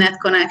internet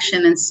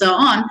connection and so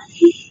on.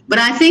 But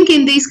I think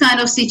in these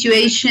kind of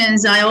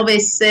situations, I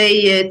always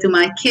say to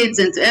my kids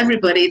and to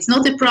everybody, it's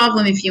not a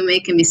problem if you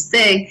make a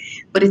mistake,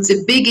 but it's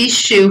a big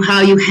issue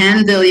how you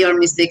handle your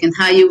mistake and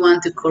how you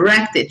want to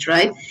correct it,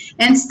 right?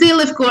 And still,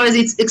 of course,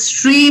 it's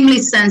extremely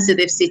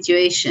sensitive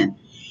situation.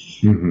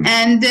 Mm-hmm.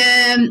 And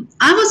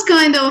I was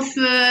kind of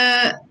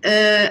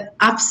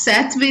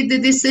upset with the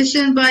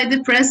decision by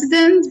the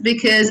president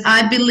because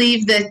I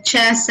believe that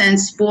chess and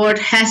sport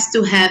has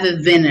to have a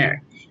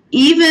winner.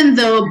 Even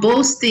though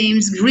both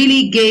teams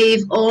really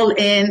gave all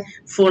in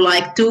for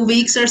like 2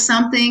 weeks or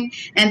something,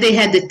 and they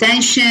had the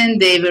tension,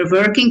 they were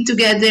working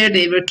together,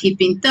 they were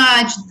keeping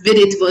touch.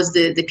 Judit was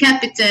the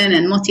captain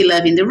and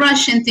Motilev in the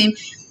Russian team.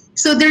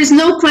 So there's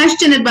no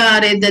question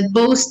about it that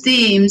both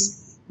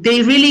teams,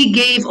 they really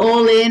gave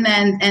all in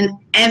and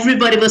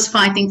everybody was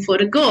fighting for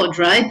the gold,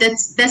 right?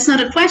 That's not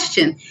a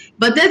question.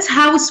 But that's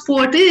how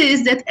sport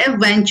is, that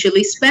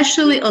eventually,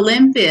 especially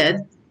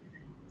Olympiad,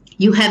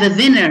 you have a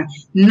winner,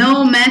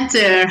 no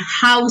matter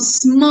how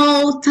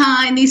small,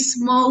 tiny,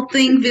 small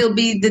thing will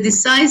be the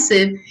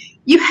decisive.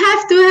 You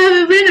have to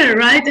have a winner,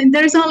 right? And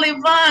there's only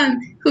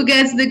one who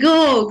gets the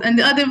gold and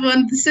the other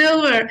one the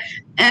silver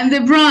and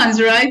the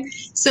bronze, right?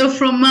 So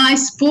from my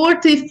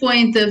sportive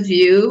point of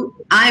view,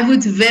 I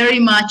would very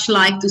much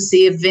like to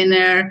see a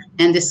winner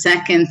and the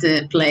second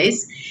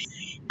place.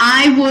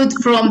 I would,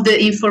 from the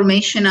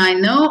information I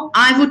know,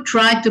 I would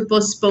try to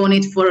postpone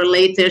it for a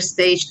later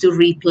stage to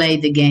replay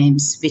the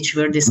games which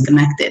were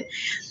disconnected.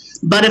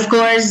 But of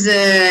course,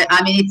 I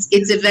mean,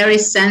 it's a very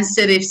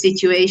sensitive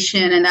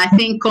situation, and I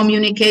think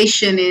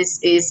communication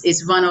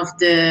is one of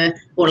the,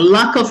 or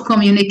lack of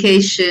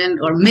communication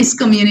or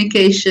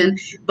miscommunication.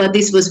 But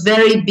this was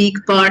very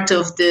big part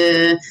of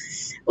the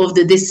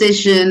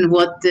decision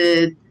what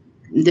the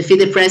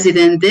FIDE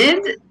president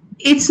did.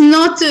 It's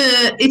not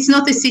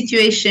a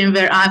situation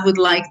where I would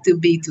like to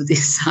be to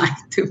decide,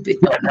 to be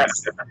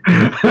honest.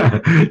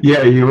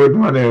 Yeah, you would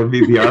want to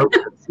be the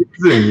arbiter.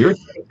 Your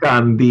take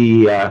on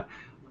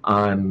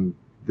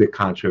the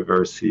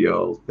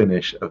controversial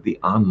finish of the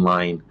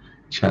online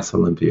chess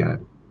Olympiad.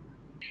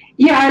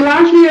 Yeah, I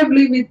largely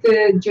agree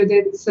with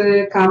Judith's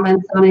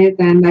comments on it,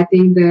 and I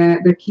think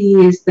the key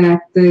is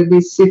that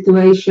this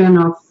situation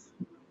of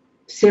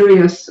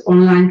serious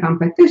online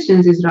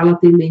competitions is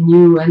relatively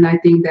new, and I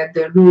think that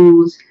the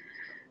rules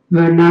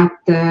were not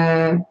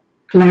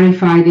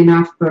clarified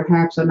enough,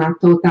 perhaps, or not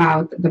thought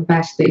out the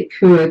best they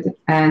could.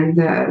 And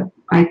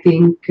I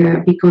think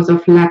because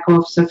of lack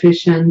of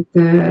sufficient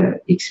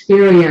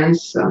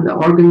experience on the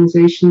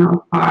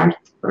organizational part,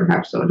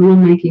 perhaps, or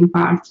rule-making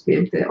parts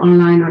with the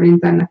online or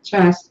internet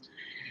chess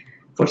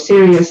for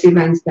serious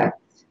events that,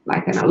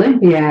 like an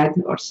Olympiad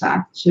or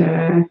such,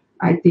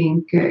 I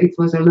think it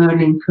was a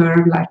learning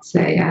curve, let's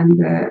say, and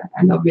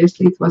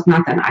obviously it was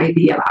not an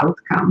ideal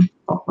outcome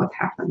of what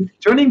happened.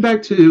 Turning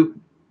back to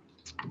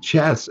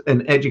chess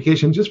and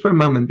education just for a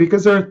moment,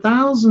 because there are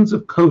thousands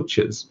of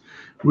coaches,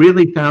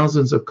 really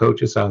thousands of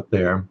coaches out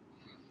there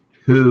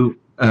who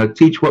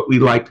teach what we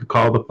like to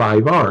call the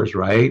 5 R's,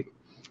 right?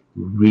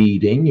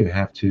 Reading, you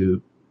have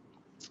to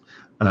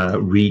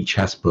read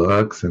chess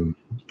books and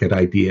get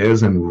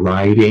ideas, and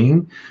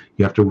writing,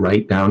 you have to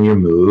write down your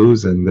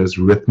moves, and there's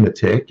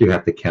arithmetic, you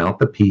have to count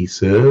the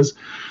pieces,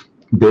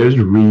 there's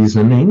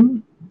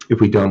reasoning, if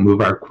we don't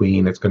move our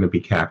queen, it's going to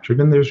be captured.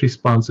 And there's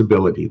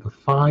responsibility, the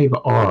 5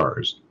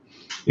 R's,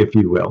 if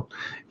you will.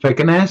 If I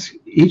can ask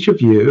each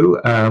of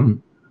you,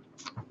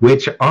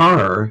 which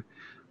R,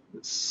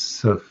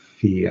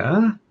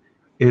 Sofia,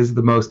 is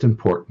the most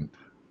important?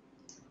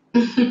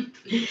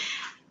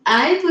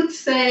 I would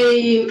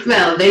say,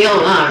 well, they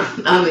all are,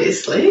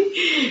 obviously,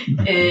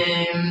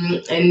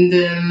 and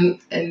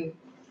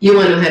you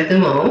want to have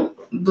them all,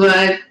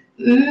 but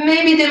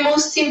maybe the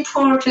most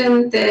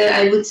important,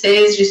 I would say,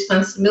 is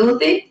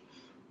responsibility.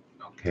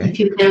 Okay. If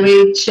you can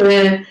reach,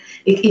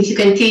 if you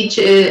can teach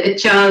a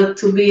child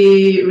to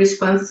be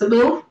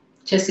responsible,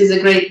 chess is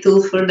a great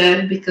tool for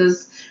that,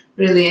 because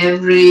really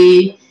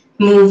every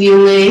move you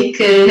make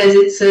has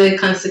its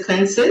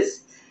consequences.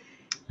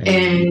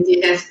 And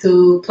you have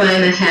to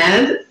plan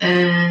ahead,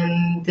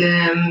 and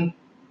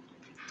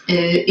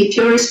if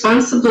you're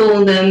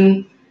responsible,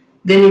 then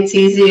it's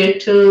easier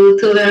to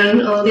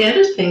learn all the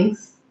other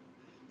things.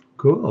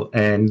 Cool.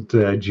 And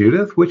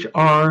Judith, which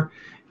R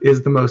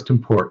is the most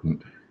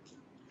important?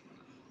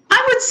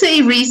 I would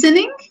say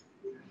reasoning,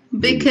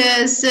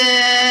 because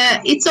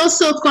it's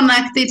also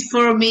connected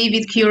for me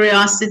with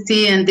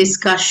curiosity and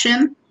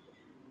discussion.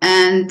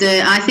 And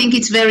I think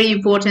it's very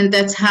important.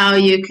 That's how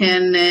you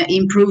can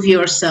improve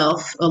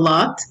yourself a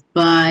lot,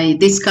 by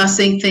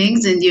discussing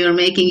things and you're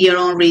making your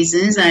own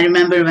reasons. I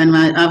remember when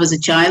I was a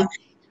child,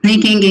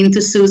 sneaking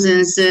into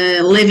Susan's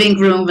living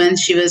room when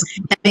she was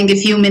having a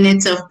few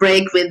minutes of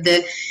break with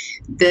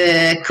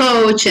the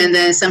coach, and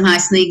then somehow I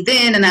sneaked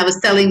in and I was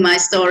telling my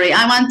story.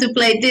 I want to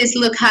play this,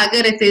 look how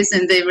good it is.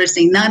 And they were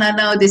saying,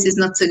 no, this is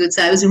not so good.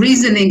 So I was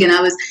reasoning and I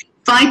was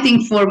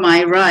fighting for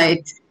my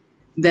right,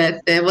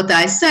 that what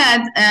I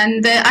said,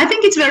 and I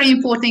think it's very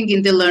important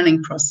in the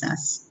learning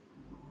process.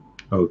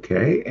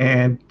 Okay,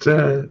 and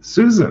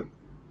Susan,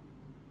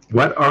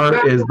 what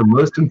R is the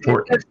most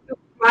important?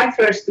 My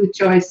first 2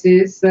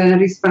 choices,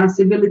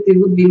 responsibility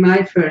would be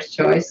my first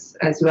choice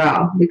as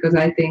well, because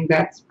I think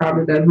that's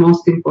probably the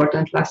most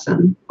important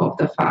lesson of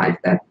the 5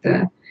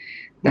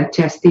 that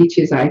chess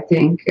teaches, I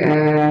think,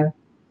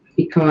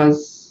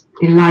 because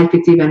in life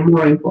it's even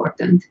more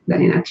important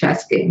than in a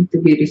chess game to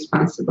be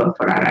responsible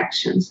for our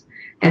actions.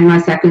 And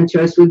my second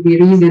choice would be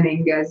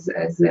reasoning, as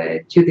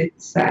Judith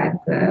said,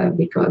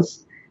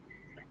 because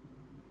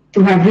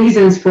to have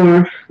reasons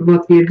for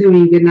what we're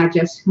doing, we're not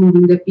just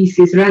moving the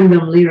pieces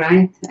randomly,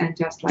 right? And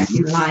just like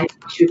in life,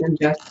 we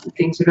shouldn't just do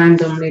things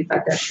randomly,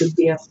 but there should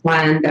be a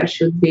plan, there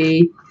should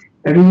be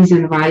a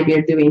reason why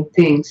we're doing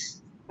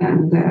things.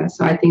 And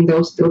so I think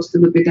those 2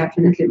 would be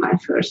definitely my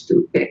first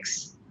 2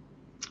 picks.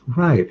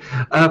 Right.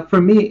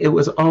 For me, it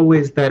was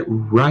always that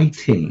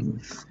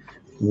writing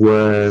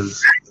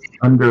was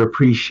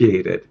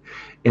underappreciated,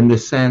 in the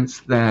sense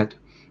that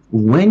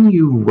when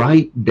you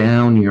write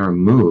down your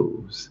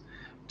moves,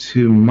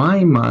 to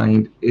my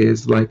mind,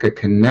 is like a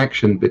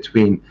connection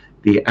between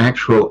the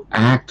actual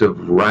act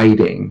of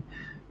writing.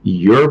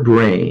 Your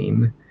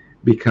brain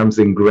becomes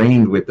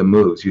ingrained with the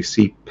moves. You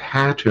see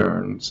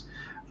patterns.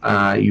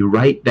 You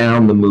write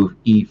down the move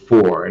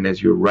E4, and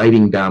as you're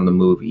writing down the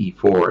move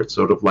E4, it's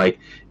sort of like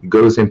it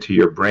goes into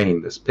your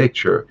brain, this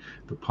picture,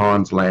 the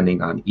pawns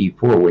landing on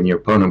E4. When your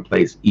opponent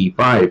plays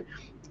E5,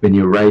 when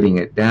you're writing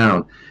it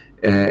down,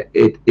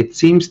 it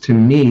seems to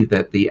me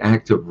that the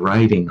act of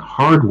writing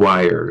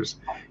hardwires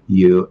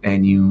you,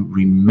 and you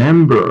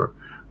remember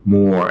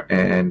more,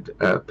 and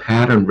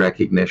pattern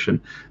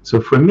recognition.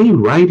 So for me,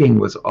 writing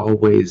was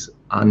always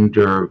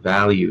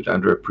undervalued,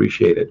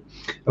 underappreciated.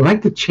 I'd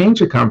like to change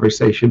the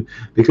conversation,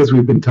 because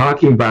we've been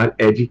talking about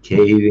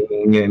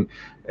educating and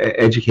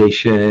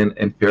education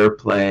and fair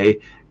play,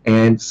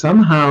 and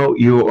somehow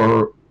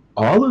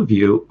all of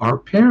you are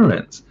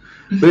parents.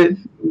 But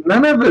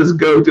none of us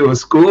go to a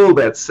school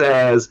that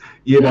says,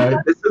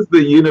 this is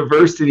the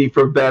university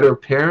for better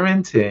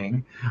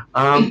parenting.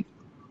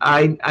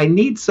 I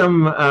need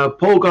some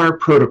Polgar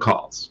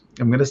protocols.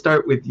 I'm going to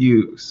start with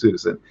you,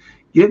 Susan.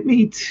 Give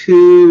me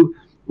 2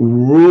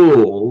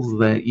 rules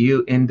that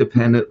you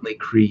independently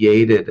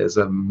created as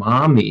a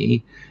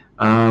mommy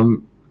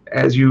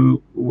as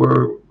you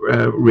were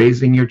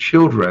raising your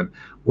children.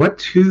 What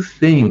 2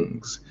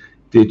 things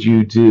did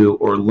you do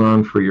or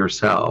learn for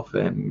yourself,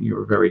 and you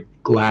were very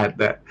glad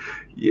that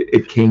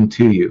it came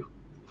to you?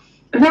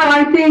 Well,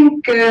 I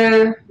think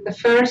the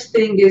first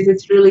thing is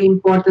it's really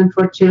important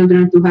for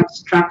children to have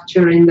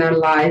structure in their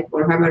life,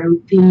 or have a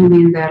routine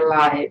in their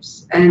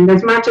lives. And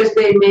as much as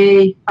they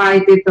may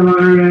fight it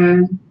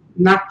or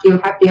not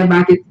feel happy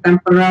about it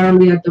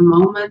temporarily at the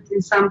moment,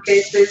 in some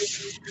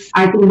cases,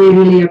 I think they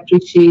really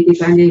appreciate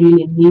it and they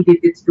really need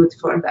it. It's good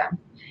for them.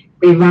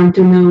 They want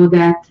to know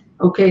that,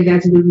 okay,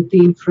 that's the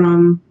routine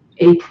from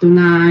 8 to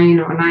 9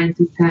 or 9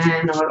 to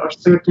 10 or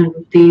certain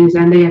routines,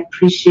 and they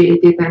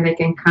appreciate it and they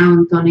can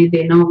count on it.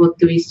 They know what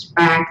to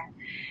expect.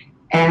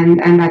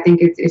 And I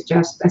think it's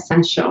just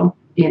essential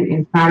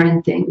in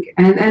parenting.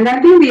 And I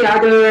think the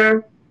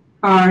other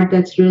part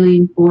that's really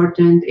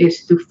important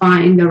is to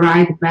find the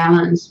right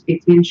balance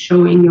between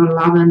showing your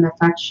love and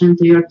affection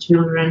to your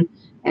children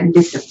and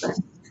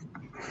discipline.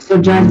 So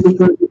just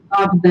because you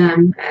love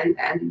them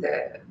and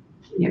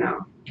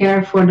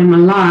care for them a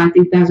lot,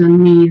 it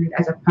doesn't mean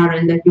as a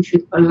parent that you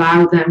should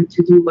allow them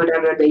to do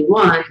whatever they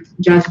want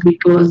just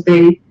because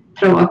they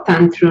throw a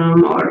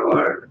tantrum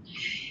or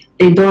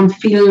they don't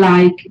feel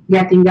like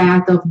getting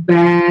out of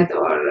bed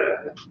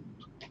or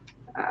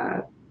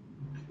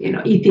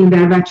eating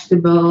their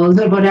vegetables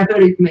or whatever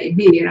it may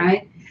be,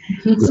 right?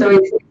 So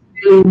it's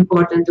really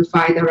important to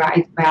find the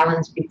right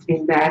balance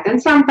between that.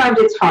 And sometimes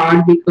it's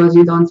hard because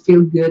you don't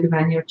feel good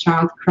when your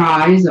child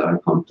cries or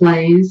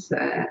complains,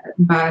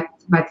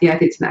 but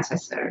yet it's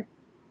necessary.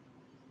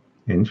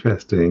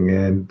 Interesting.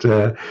 And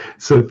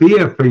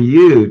Sofia, for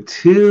you,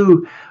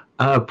 two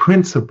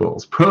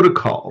principles,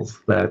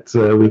 protocols that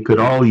we could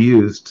all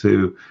use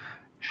to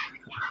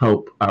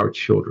help our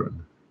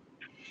children.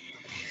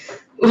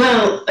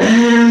 Well,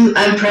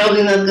 I'm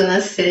probably not going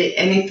to say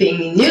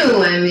anything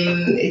new. I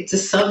mean, it's a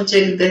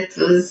subject that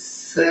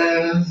was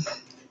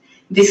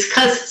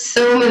discussed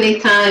so many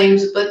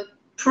times, but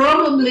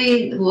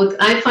probably what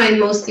I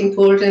find most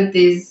important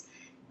is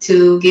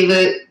to give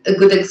a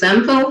good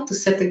example, to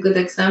set a good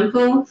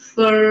example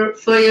for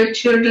your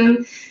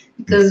children.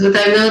 Because what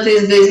I've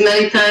noticed is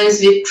many times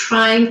we're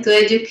trying to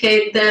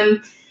educate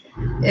them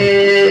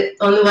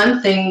on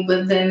one thing,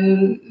 but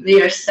then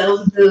we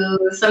ourselves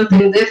do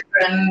something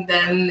different,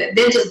 then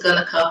they're just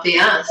gonna copy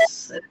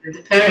us,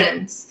 the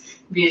parents.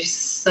 We're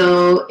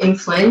so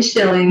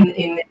influential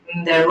in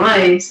their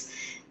lives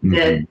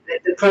that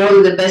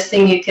probably the best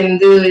thing you can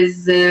do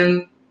is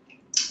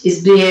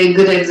be a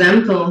good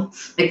example.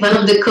 Like one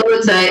of the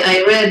quotes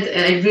I read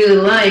and I really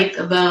liked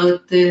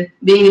about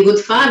being a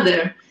good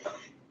father.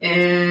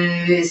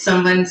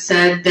 Someone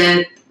said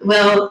that,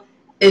 well,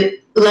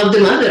 love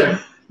the mother.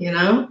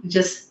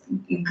 Just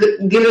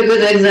give a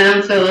good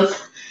example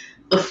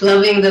of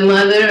loving the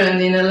mother,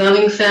 and in a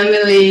loving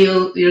family,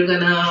 you're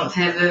gonna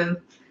have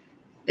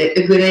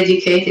a good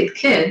educated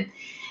kid.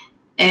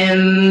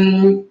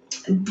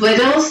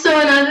 But also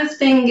another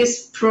thing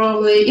is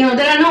probably,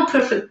 there are no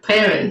perfect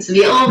parents.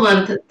 We all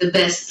want the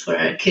best for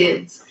our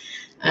kids.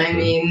 I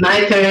mean,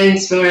 my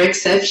parents were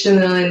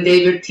exceptional and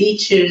they were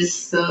teachers,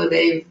 so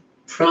they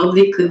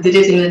probably did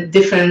it in a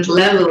different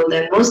level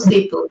than most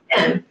people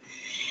can.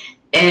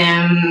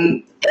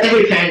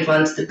 Every parent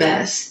wants the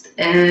best,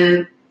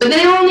 but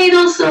they all need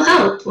also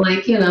help.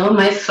 Like,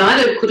 my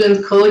father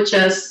couldn't coach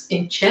us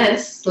in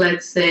chess,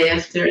 let's say,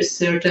 after a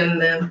certain,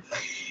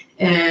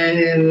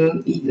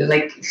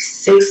 like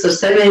 6 or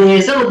 7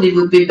 years old, we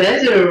would be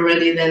better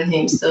already than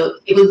him. So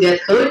he would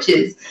get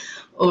coaches.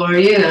 Or,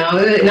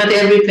 not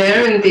every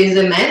parent is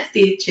a math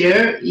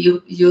teacher.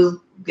 You'll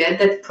get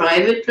that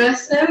private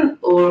lesson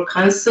or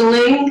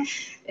counseling.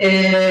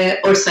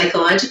 Or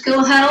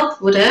psychological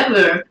help,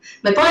 whatever.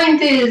 My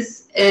point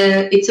is,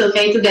 it's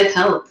okay to get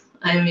help.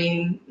 I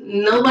mean,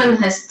 no one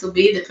has to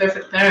be the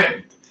perfect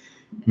parent.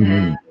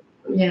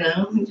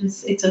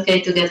 It's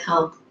okay to get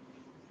help.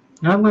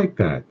 I like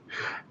that.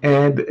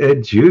 And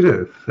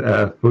Judith,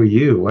 for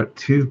you, what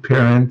two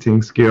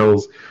parenting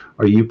skills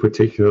are you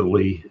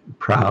particularly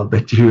proud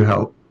that you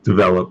helped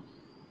develop?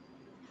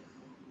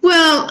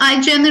 Well,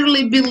 I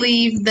generally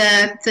believe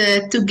that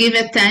to give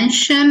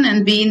attention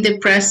and be in the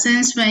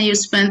presence when you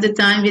spend the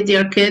time with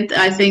your kid,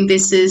 I think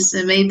this is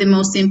maybe the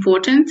most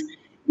important.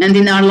 And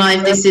in our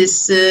life, this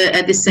is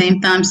at the same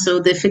time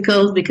so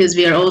difficult because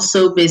we are all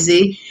so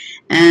busy.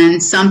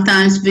 And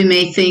sometimes we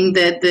may think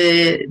that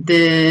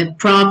the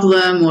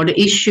problem or the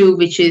issue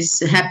which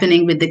is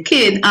happening with the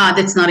kid,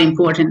 that's not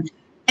important.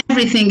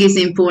 Everything is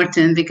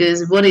important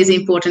because what is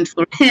important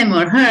for him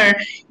or her,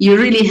 you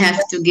really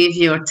have to give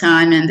your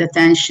time and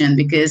attention,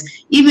 because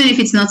even if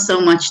it's not so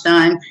much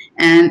time,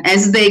 and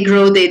as they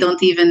grow, they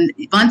don't even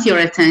want your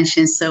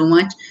attention so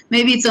much.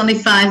 Maybe it's only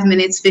 5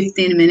 minutes,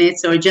 15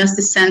 minutes, or just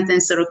a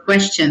sentence or a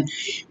question.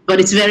 But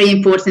it's very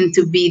important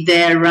to be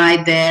there,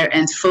 right there,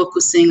 and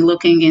focusing,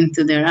 looking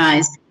into their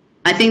eyes.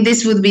 I think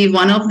this would be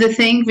one of the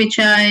things which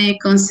I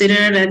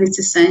consider that it's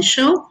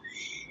essential.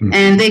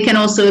 And they can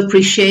also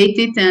appreciate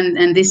it,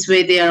 and this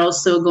way they are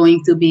also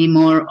going to be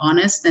more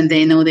honest, and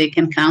they know they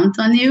can count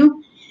on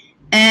you.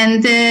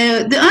 And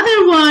the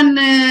other one,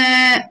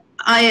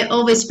 I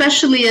always,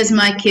 especially as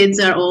my kids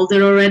are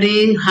older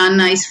already,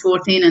 Hannah is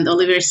 14 and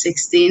Oliver is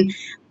 16,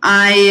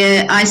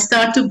 I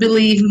start to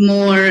believe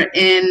more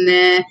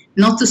in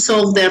not to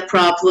solve their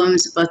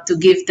problems, but to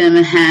give them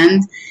a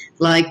hand,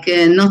 like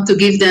not to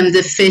give them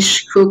the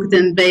fish cooked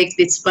and baked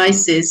with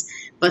spices,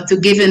 but to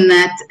give a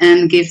net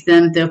and give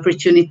them the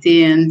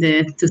opportunity and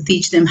to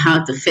teach them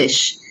how to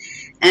fish.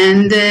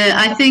 And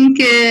I think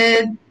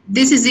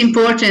this is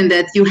important,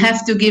 that you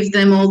have to give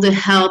them all the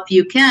help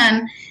you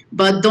can,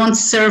 but don't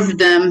serve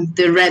them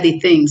the ready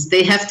things.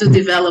 They have to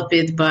develop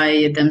it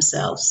by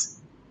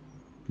themselves.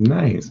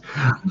 Nice.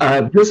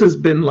 This has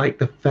been like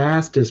the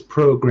fastest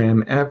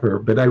program ever,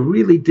 but I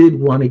really did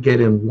want to get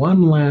in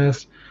one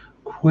last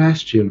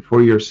question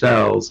for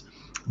yourselves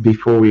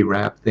before we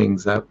wrap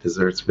things up,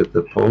 Desserts with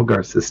the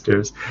Polgar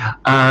Sisters.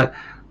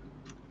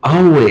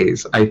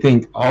 Always, I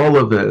think all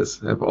of us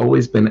have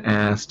always been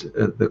asked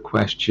the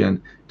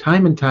question,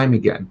 time and time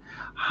again,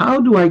 how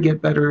do I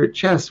get better at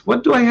chess?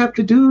 What do I have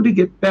to do to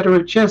get better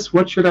at chess?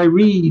 What should I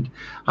read?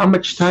 How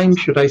much time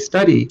should I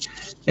study?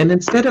 And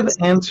instead of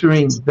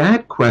answering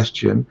that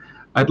question,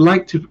 I'd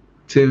like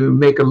to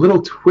make a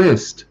little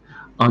twist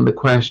on the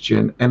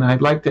question, and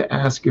I'd like to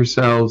ask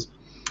yourselves,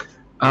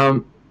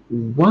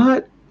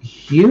 what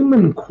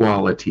human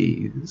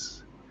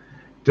qualities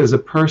does a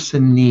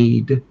person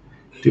need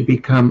to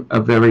become a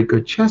very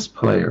good chess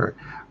player?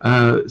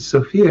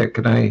 Sofia,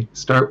 can I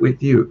start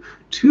with you?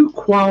 2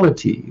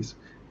 qualities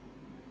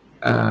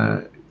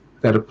that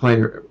a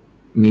player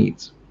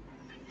needs.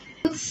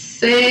 I would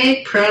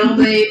say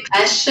probably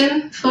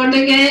passion for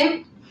the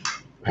game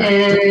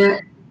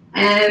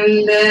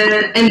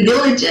and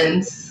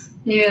diligence.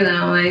 You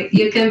know, like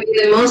you can be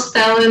the most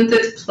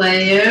talented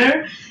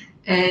player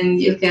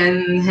and you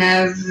can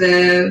have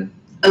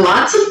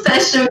lots of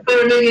passion for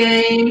the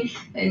game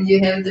and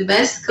you have the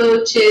best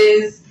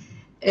coaches.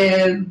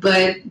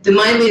 But the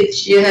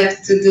mileage you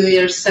have to do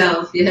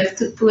yourself. You have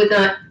to put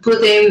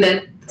in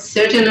that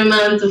certain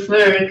amount of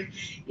work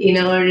in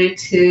order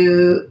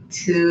to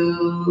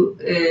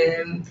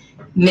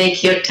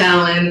make your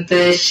talent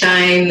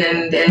shine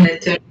and then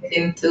turn it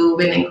into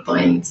winning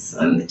points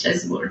on the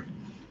chessboard.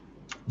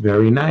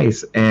 Very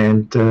nice.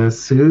 And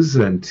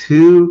Susan,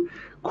 2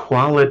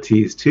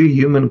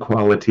 human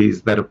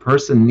qualities that a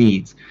person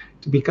needs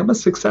to become a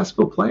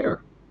successful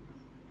player.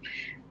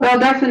 Well,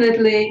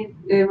 definitely,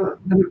 the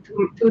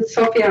 2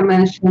 Sofia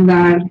mentioned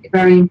are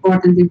very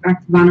important. In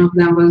fact, one of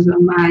them was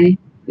in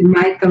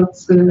my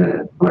thoughts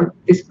for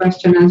this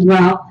question as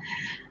well.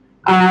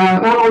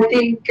 Well, I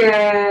think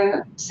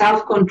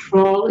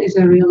self-control is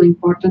a really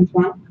important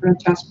one for a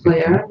chess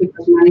player,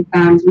 because many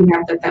times we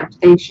have the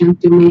temptation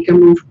to make a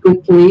move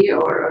quickly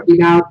or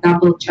without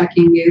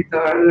double-checking it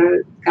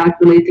or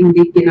calculating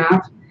deep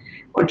enough,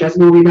 or just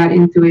go with that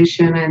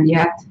intuition. And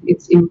yet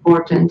it's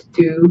important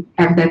to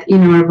have that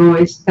inner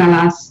voice tell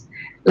us,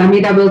 let me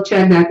double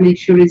check that, make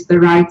sure it's the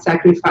right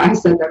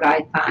sacrifice at the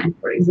right time,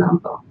 for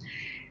example.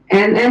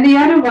 And the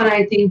other one,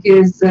 I think,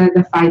 is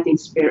the fighting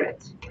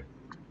spirit,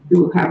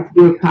 to have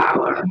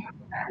willpower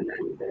and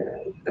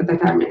the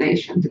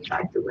determination to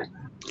try to win.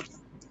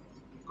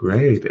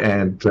 Great.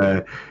 And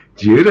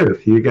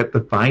Judith, you get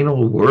the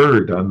final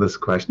word on this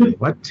question.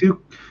 What 2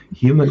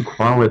 human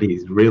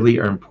qualities really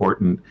are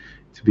important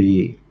to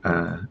be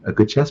a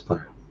good chess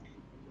player?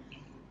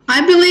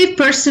 I believe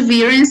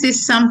perseverance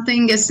is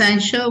something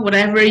essential,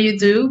 whatever you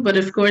do. But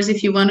of course,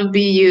 if you want to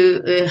be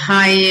a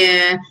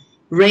high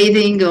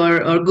rating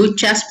or good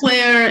chess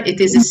player,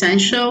 it is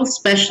essential,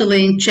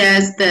 especially in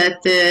chess,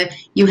 that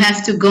you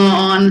have to go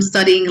on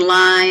studying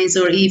lines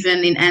or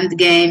even in end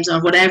games or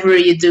whatever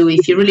you do.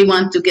 If you really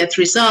want to get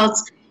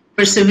results,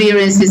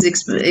 perseverance is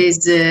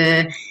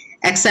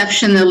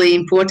exceptionally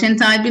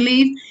important, I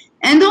believe.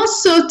 And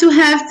also to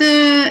have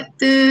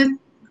the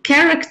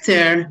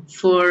character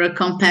for a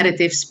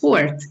competitive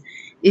sport.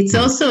 It's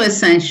also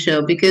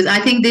essential, because I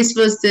think this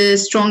was the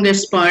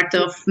strongest part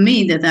of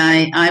me, that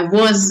I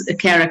was a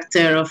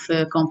character of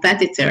a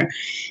competitor,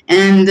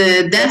 and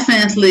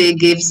definitely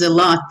gives a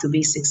lot to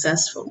be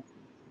successful.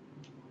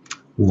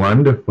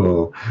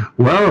 Wonderful.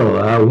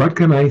 Well, what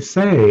can I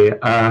say?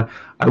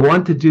 I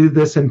want to do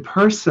this in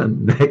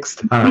person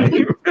next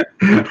time.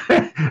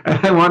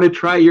 I want to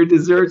try your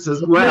desserts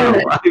as well.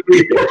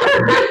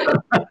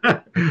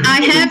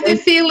 I have the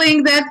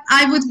feeling that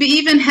I would be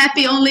even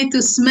happy only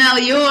to smell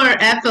your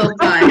apple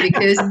pie,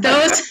 because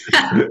those...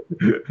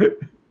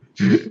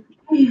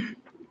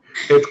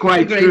 It's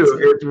quite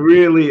true. It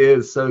really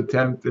is so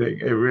tempting.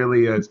 It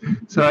really is.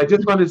 So I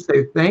just want to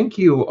say thank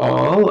you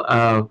all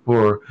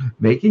for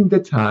making the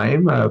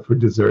time for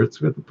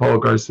desserts with the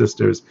Polgar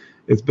Sisters.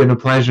 It's been a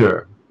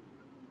pleasure.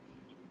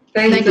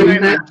 Thank you very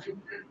much.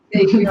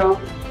 Thank you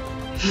all.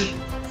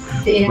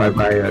 See you.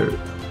 Bye-bye.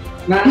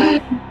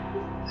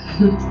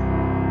 Bye.